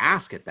reason I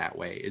ask it that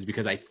way is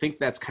because I think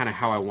that's kind of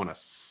how I want to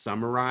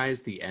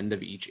summarize the end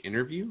of each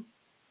interview,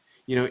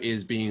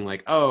 is being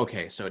like, oh,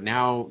 okay, so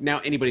now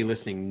anybody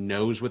listening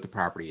knows what the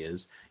property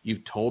is.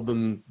 You've told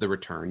them the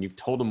return. You've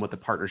told them what the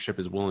partnership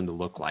is willing to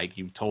look like.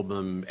 You've told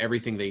them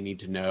everything they need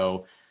to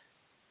know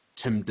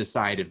to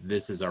decide if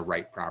this is a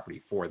right property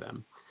for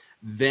them.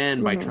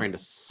 Then by trying to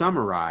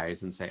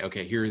summarize and say,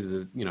 okay, here's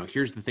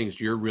the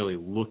things you're really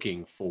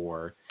looking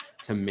for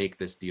to make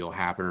this deal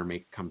happen or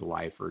make it come to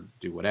life or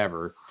do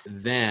whatever,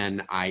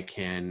 then I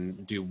can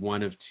do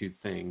one of two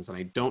things. And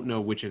I don't know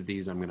which of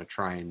these I'm going to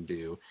try and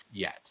do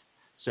yet.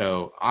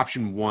 So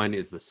option one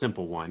is the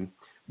simple one,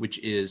 which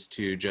is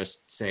to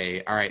just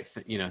say, all right,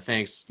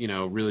 thanks,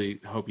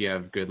 really hope you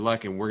have good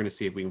luck, and we're going to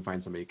see if we can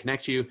find somebody to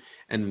connect you.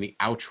 And then the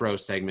outro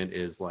segment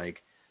is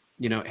like,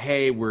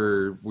 hey,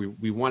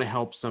 we want to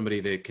help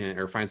somebody that can,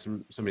 or find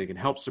somebody that can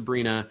help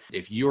Sabrina.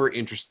 If you're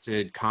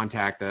interested,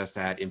 contact us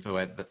at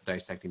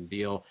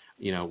info@dissectingdeal.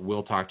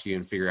 We'll talk to you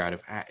and figure out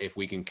if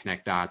we can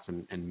connect dots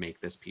and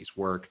make this piece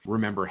work.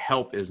 Remember,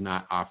 help is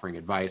not offering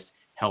advice.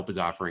 Help is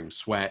offering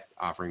sweat,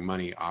 offering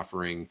money,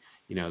 offering,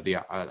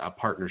 a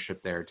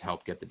partnership there to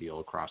help get the deal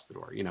across the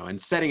door,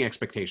 and setting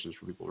expectations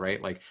for people,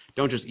 right? Like,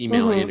 don't just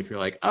email in if you're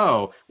like,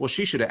 oh, well,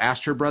 she should have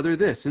asked her brother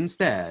this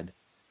instead.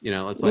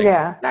 It's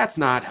like, that's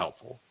not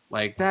helpful.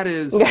 Like, that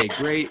is a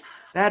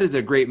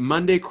great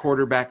Monday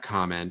quarterback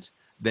comment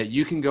that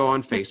you can go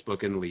on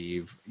Facebook and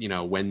leave,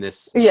 when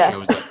this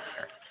shows up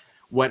there.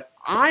 What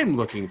I'm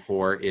looking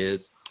for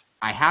is,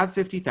 I have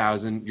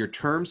 50,000. Your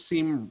terms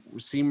seem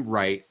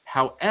right.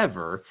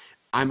 However,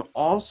 I'm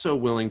also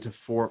willing to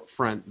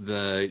front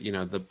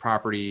the, the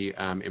property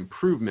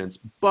improvements,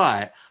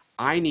 but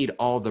I need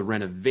all the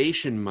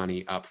renovation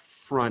money up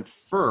front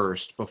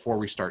first before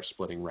we start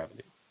splitting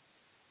revenue.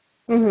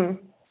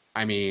 Mm-hmm.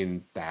 I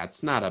mean,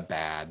 that's not a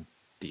bad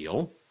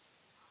deal.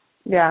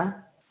 Yeah.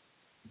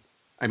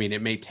 I mean,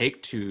 it may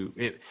take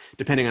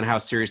depending on how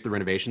serious the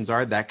renovations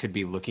are, that could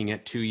be looking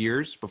at 2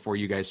 years before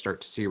you guys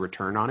start to see a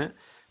return on it.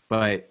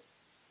 But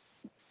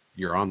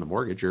you're on the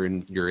mortgage, you're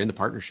in the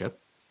partnership.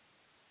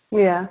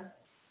 Yeah.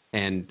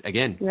 And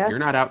again, you're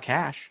not out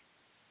cash.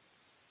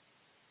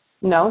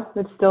 No,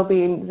 it'd still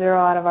be zero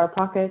out of our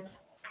pockets.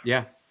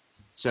 Yeah.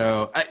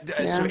 So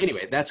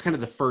anyway, that's kind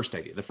of the first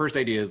idea. The first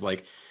idea is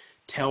like,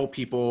 tell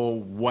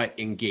people what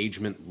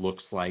engagement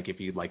looks like if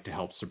you'd like to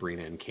help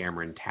Sabrina and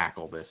Cameron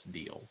tackle this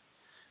deal.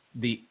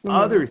 The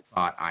other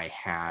thought I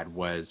had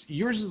was,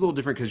 yours is a little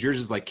different because yours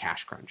is like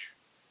Cash Crunch.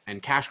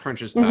 And Cash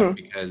Crunch is tough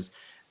because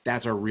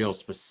that's a real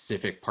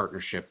specific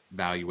partnership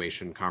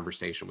valuation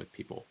conversation with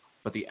people.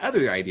 But the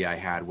other idea I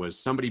had was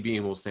somebody being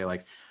able to say,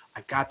 like,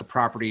 I've got the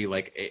property,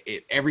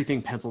 like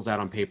everything pencils out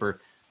on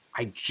paper.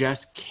 I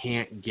just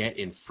can't get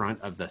in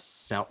front of the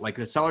seller. Like,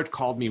 the seller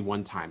called me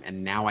one time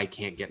and now I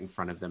can't get in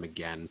front of them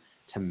again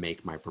to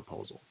make my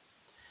proposal.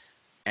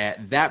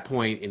 At that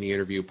point in the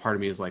interview, part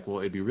of me is like, well,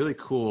 it'd be really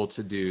cool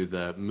to do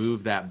the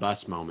move that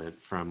bus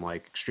moment from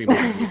like Extreme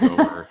Home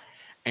Makeover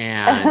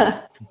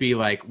and be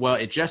like, well,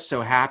 it just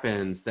so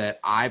happens that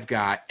I've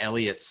got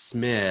Elliot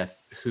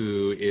Smith,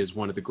 who is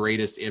one of the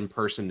greatest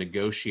in-person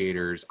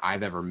negotiators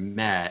I've ever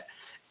met.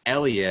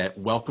 Elliot,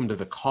 welcome to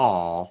the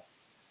call.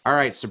 All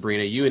right,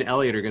 Sabrina, you and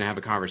Elliot are going to have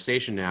a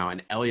conversation now,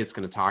 and Elliot's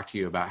going to talk to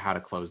you about how to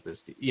close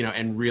this,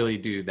 and really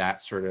do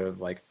that sort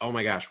of like, oh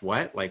my gosh,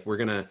 what? Like, we're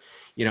going to,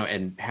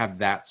 and have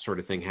that sort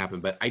of thing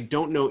happen. But I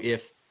don't know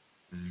if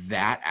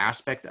that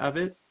aspect of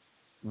it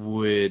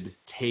would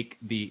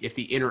if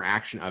the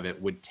interaction of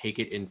it would take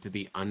it into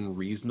the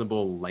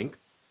unreasonable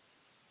length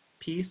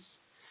piece,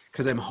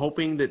 because I'm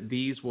hoping that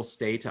these will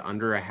stay to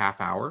under a half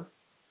hour.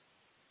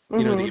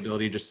 The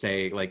ability to just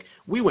say, like,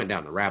 we went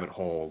down the rabbit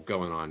hole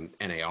going on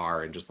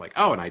NAR and just like,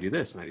 oh, and I do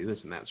this and I do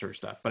this and that sort of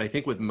stuff. But I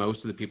think with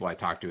most of the people I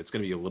talk to, it's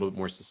going to be a little bit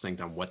more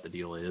succinct on what the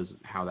deal is and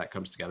how that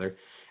comes together.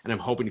 And I'm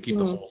hoping to keep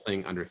the whole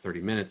thing under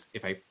 30 minutes.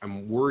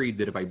 I'm worried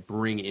that if I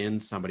bring in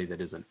somebody that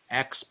is an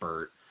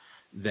expert,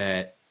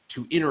 that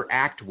to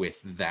interact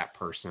with that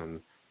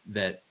person,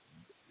 that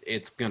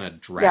it's going to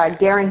drag. Yeah,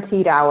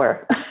 guaranteed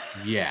hour.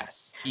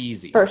 Yes,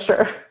 easy. For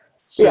sure.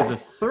 So the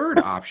third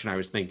option I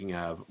was thinking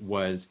of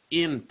was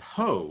in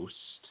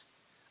post,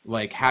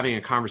 like having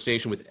a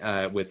conversation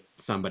with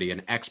somebody,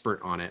 an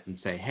expert on it, and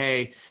say,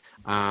 hey,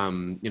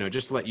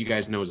 just to let you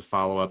guys know as a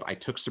follow-up, I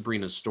took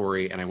Sabrina's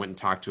story and I went and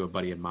talked to a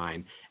buddy of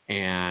mine,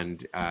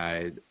 and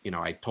I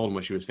told him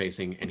what she was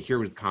facing, and here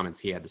was the comments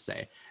he had to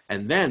say.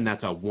 And then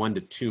that's a 1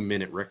 to 2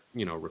 minute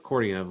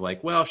recording of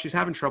like, well, she's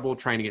having trouble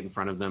trying to get in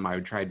front of them. I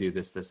would try to do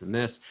this, this, and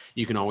this.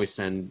 You can always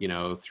send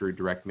through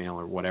direct mail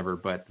or whatever,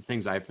 but the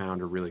things I've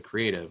found are really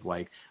creative,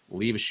 like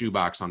leave a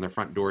shoebox on their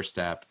front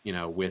doorstep,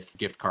 with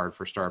gift card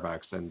for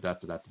Starbucks and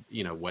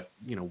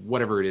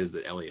whatever it is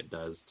that Elliot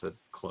does to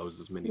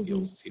close as many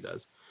deals as he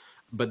does.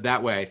 But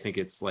that way, I think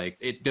it's like,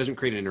 it doesn't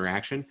create an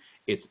interaction.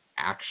 It's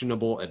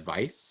actionable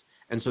advice.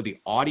 And so the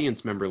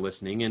audience member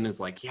listening in is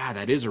like, yeah,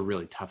 that is a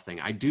really tough thing.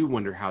 I do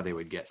wonder how they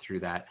would get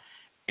through that.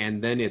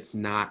 And then it's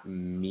not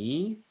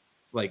me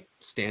like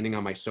standing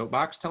on my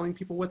soapbox telling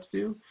people what to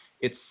do.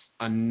 It's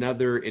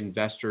another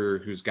investor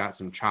who's got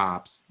some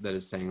chops that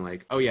is saying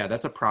like, oh yeah,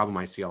 that's a problem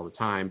I see all the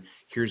time.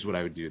 Here's what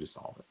I would do to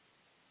solve it.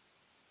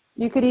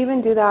 You could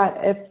even do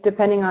that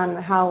depending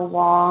on how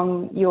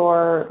long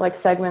your like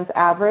segments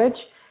average,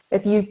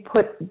 if you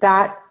put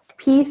that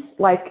piece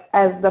like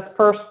as the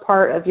first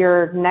part of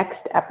your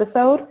next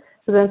episode,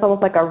 so then it's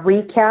almost like a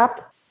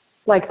recap,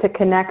 like to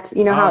connect,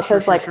 how it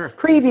says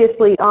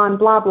previously on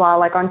blah blah,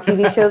 like on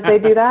TV shows they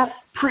do that.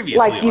 Previously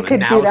like you on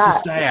could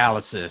analysis do that.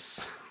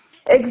 Dialysis.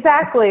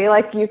 Exactly.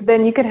 Like you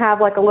could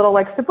have like a little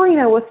like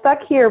Sabrina was stuck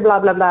here, blah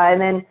blah blah, and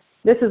then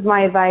this is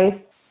my advice.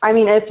 I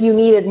mean, if you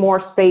needed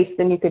more space,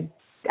 then you could,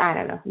 I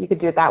don't know, you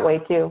could do it that way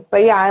too. But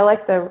yeah, I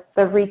like the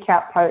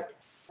recap part.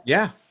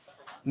 Yeah.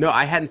 No,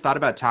 I hadn't thought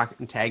about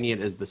tagging it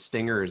as the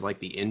stinger, as like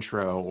the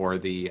intro or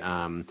the,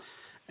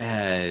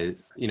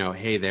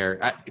 hey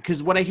there.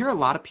 Because what I hear a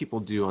lot of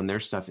people do on their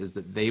stuff is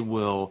that they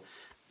will,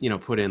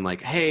 put in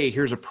like, hey,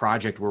 here's a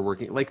project we're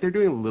working. Like they're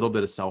doing a little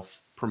bit of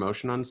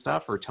self-promotion on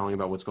stuff or telling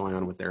about what's going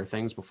on with their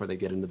things before they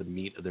get into the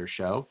meat of their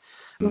show.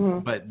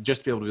 But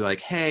just to be able to be like,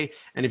 hey,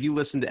 and if you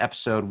listen to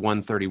episode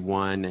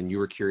 131 and you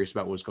were curious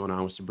about what's going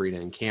on with Sabrina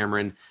and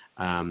Cameron,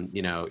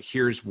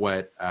 here's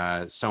what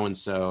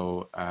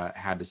so-and-so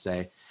had to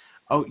say.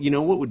 Oh,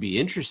 what would be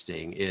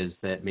interesting is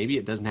that maybe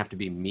it doesn't have to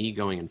be me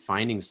going and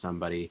finding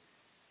somebody.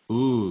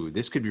 Ooh,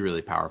 this could be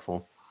really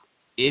powerful.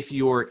 If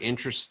you're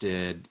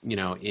interested,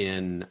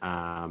 in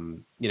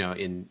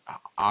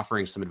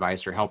offering some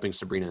advice or helping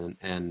Sabrina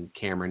and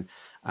Cameron,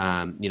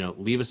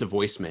 leave us a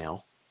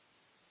voicemail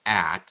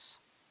at,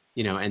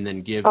 and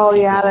then give. Oh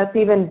yeah, that's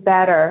even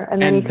better.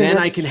 And then you can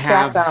I can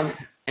have them.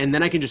 And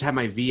then I can just have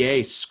my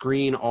VA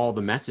screen all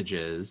the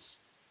messages.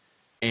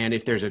 And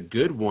if there's a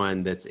good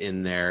one that's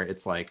in there,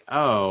 it's like,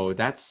 oh,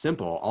 that's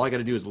simple. All I got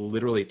to do is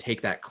literally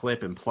take that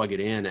clip and plug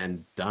it in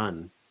and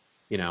done,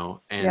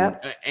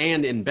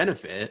 and in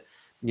benefit,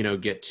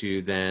 get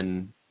to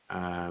then,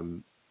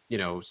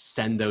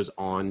 send those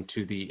on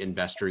to the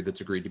investor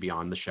that's agreed to be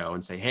on the show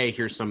and say, hey,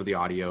 here's some of the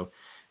audio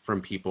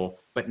from people.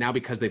 But now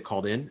because they've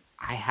called in,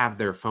 I have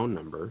their phone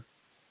number.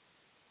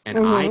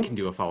 And I can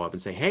do a follow-up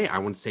and say, hey, I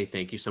want to say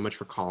thank you so much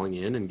for calling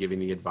in and giving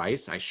the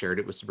advice. I shared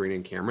it with Sabrina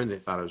and Cameron. They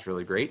thought it was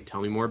really great.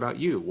 Tell me more about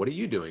you. What are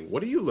you doing?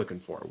 What are you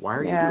looking for? Why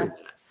are you doing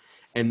that?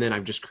 And then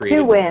I've just created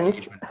an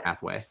engagement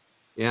pathway.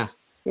 Yeah.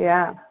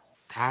 Yeah.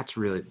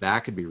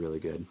 That could be really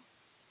good.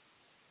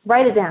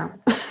 Write it down.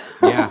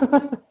 Yeah.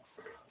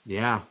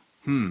 Yeah.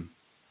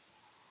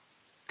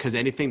 Because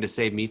anything to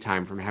save me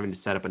time from having to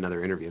set up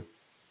another interview.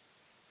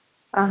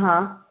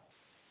 Yeah,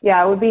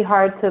 it would be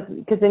hard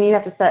because then you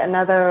have to set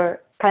another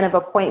kind of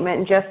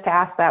appointment just to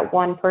ask that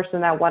one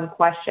person that one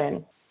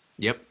question.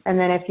 Yep. And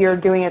then if you're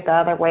doing it the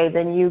other way,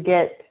 then you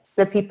get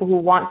the people who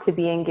want to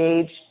be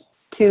engaged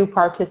to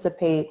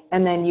participate,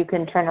 and then you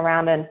can turn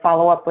around and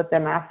follow up with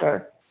them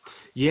after.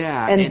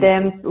 Yeah. And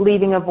them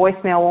leaving a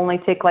voicemail will only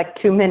take like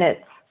 2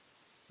 minutes.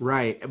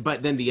 Right.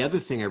 But then the other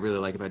thing I really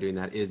like about doing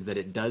that is that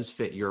it does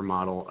fit your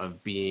model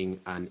of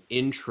being an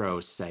intro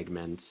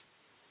segment,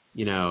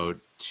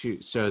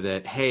 so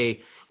that, hey,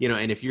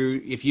 and if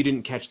you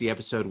didn't catch the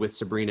episode with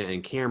Sabrina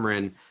and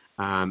Cameron,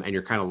 and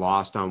you're kind of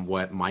lost on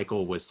what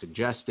Michael was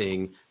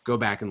suggesting, go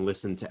back and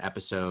listen to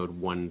episode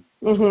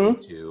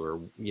 122 or,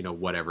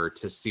 whatever,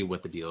 to see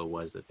what the deal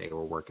was that they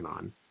were working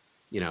on,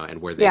 and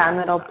where they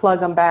and it'll plug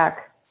them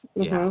back.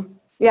 Yeah.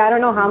 I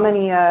don't know how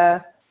many,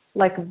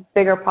 like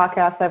bigger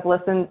podcasts I've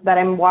listened that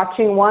I'm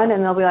watching one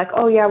and they'll be like,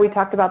 oh yeah, we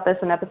talked about this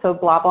in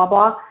episode blah, blah,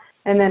 blah.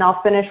 And then I'll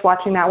finish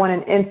watching that one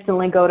and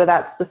instantly go to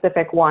that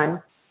specific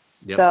one.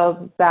 Yep.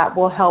 So that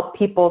will help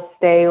people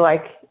stay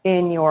like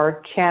in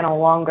your channel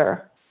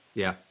longer.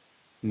 Yeah.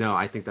 No,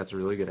 I think that's a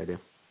really good idea.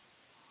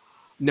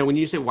 Now, when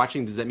you say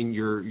watching, does that mean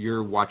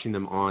you're watching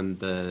them on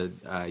the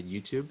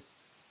YouTube?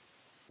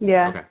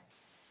 Yeah. Okay.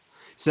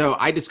 So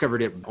I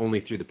discovered it only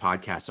through the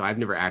podcast. So I've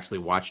never actually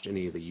watched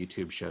any of the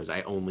YouTube shows.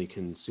 I only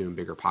consume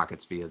Bigger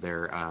Pockets via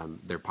their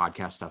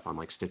podcast stuff on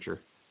like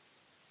Stitcher.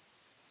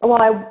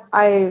 Well,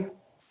 I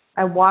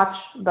watch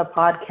the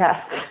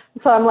podcast.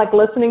 So I'm like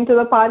listening to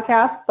the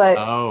podcast, but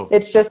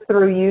it's just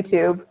through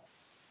YouTube.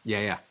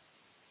 Yeah.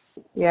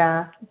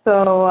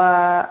 So,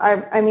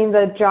 I mean,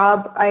 the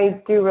job,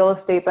 I do real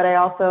estate, but I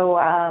also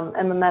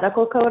am a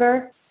medical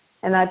coder.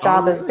 And that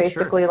job is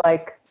basically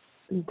like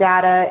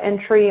data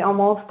entry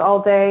almost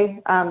all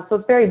day. So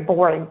it's very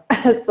boring.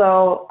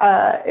 So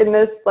in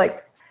this,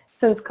 like,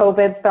 since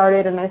COVID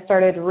started and I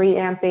started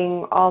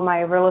reamping all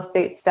my real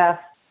estate stuff,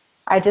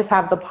 I just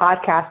have the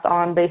podcast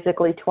on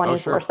basically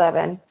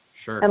 24/7.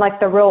 Sure. And like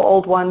the real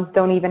old ones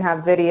don't even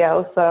have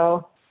video.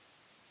 So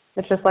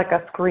it's just like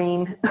a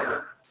screen.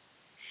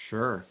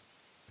 Sure.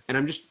 And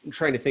I'm just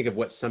trying to think of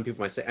what some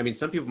people might say. I mean,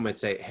 some people might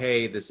say,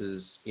 hey, this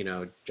is,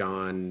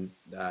 John,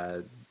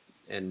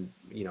 and,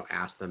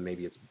 ask them,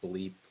 maybe it's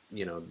bleep,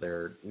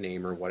 their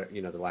name or what,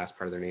 the last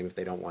part of their name if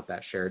they don't want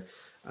that shared.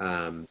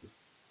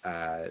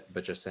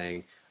 But just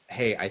saying,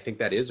 hey, I think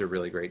that is a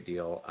really great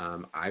deal.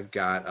 I've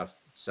got a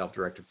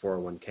self-directed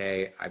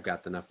 401k. I've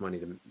got enough money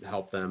to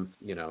help them.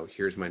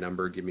 Here's my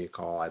number. Give me a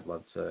call. I'd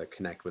love to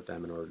connect with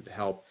them in order to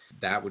help.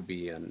 That would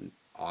be an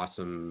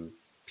awesome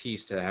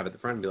piece to have at the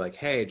front and be like,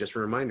 hey, just a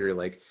reminder,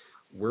 like,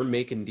 we're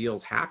making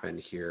deals happen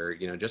here.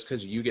 Just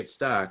because you get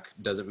stuck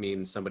doesn't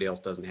mean somebody else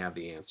doesn't have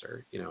the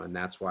answer, and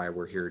that's why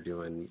we're here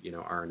doing,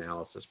 our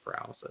analysis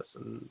paralysis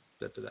and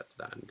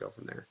and go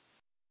from there.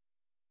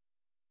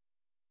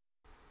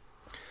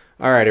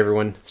 All right,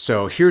 everyone.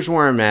 So here's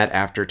where I'm at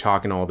after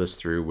talking all this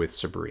through with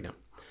Sabrina.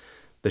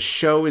 The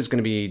show is going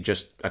to be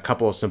just a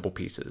couple of simple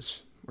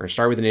pieces. We're going to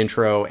start with an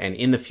intro, and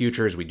in the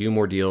future, as we do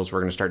more deals, we're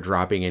going to start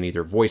dropping in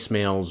either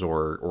voicemails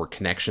or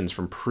connections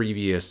from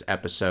previous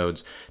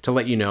episodes to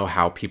let you know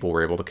how people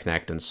were able to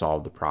connect and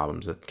solve the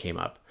problems that came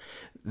up.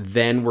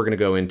 Then we're going to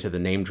go into the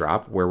name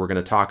drop, where we're going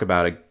to talk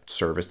about a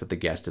service that the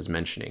guest is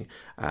mentioning.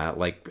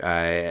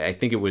 I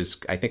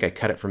think I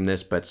cut it from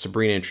this, but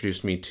Sabrina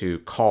introduced me to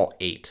Call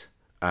 8.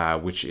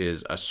 Which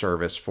is a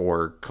service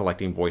for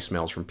collecting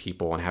voicemails from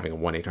people and having a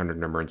 1-800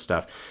 number and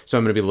stuff. So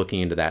I'm going to be looking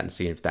into that and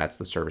seeing if that's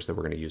the service that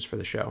we're going to use for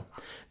the show.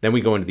 Then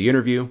we go into the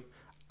interview.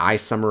 I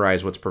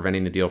summarize what's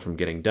preventing the deal from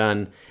getting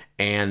done.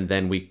 And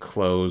then we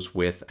close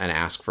with an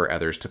ask for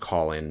others to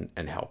call in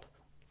and help.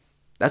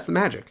 That's the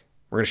magic.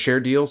 We're going to share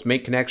deals,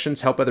 make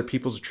connections, help other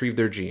people achieve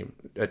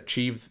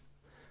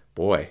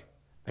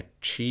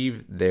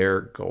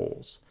their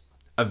goals.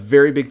 A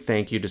very big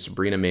thank you to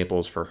Sabrina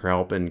Maples for her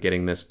help in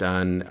getting this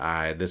done.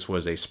 This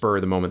was a spur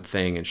of the moment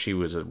thing, and she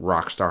was a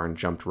rock star and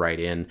jumped right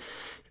in.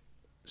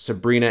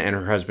 Sabrina and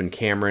her husband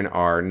Cameron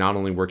are not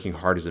only working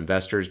hard as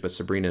investors, but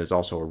Sabrina is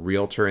also a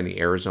realtor in the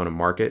Arizona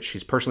market.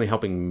 She's personally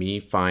helping me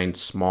find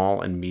small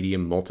and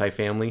medium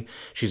multifamily.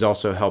 She's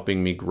also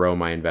helping me grow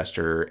my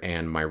investor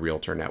and my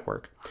realtor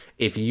network.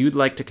 If you'd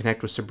like to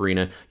connect with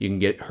Sabrina, you can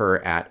get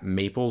her at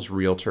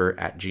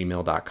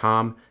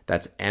maplesrealtor@gmail.com.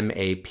 That's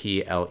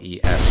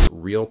MAPLES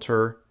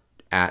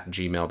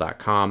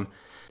realtor@gmail.com.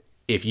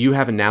 If you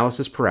have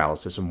analysis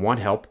paralysis and want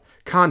help,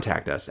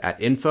 contact us at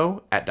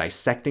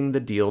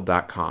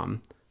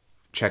info@dissectingthedeal.com.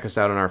 Check us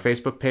out on our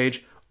Facebook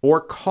page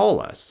or call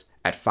us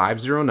at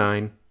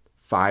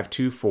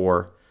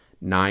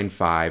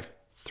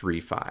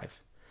 509-524-9535.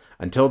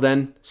 Until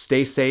then,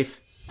 stay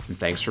safe and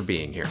thanks for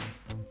being here.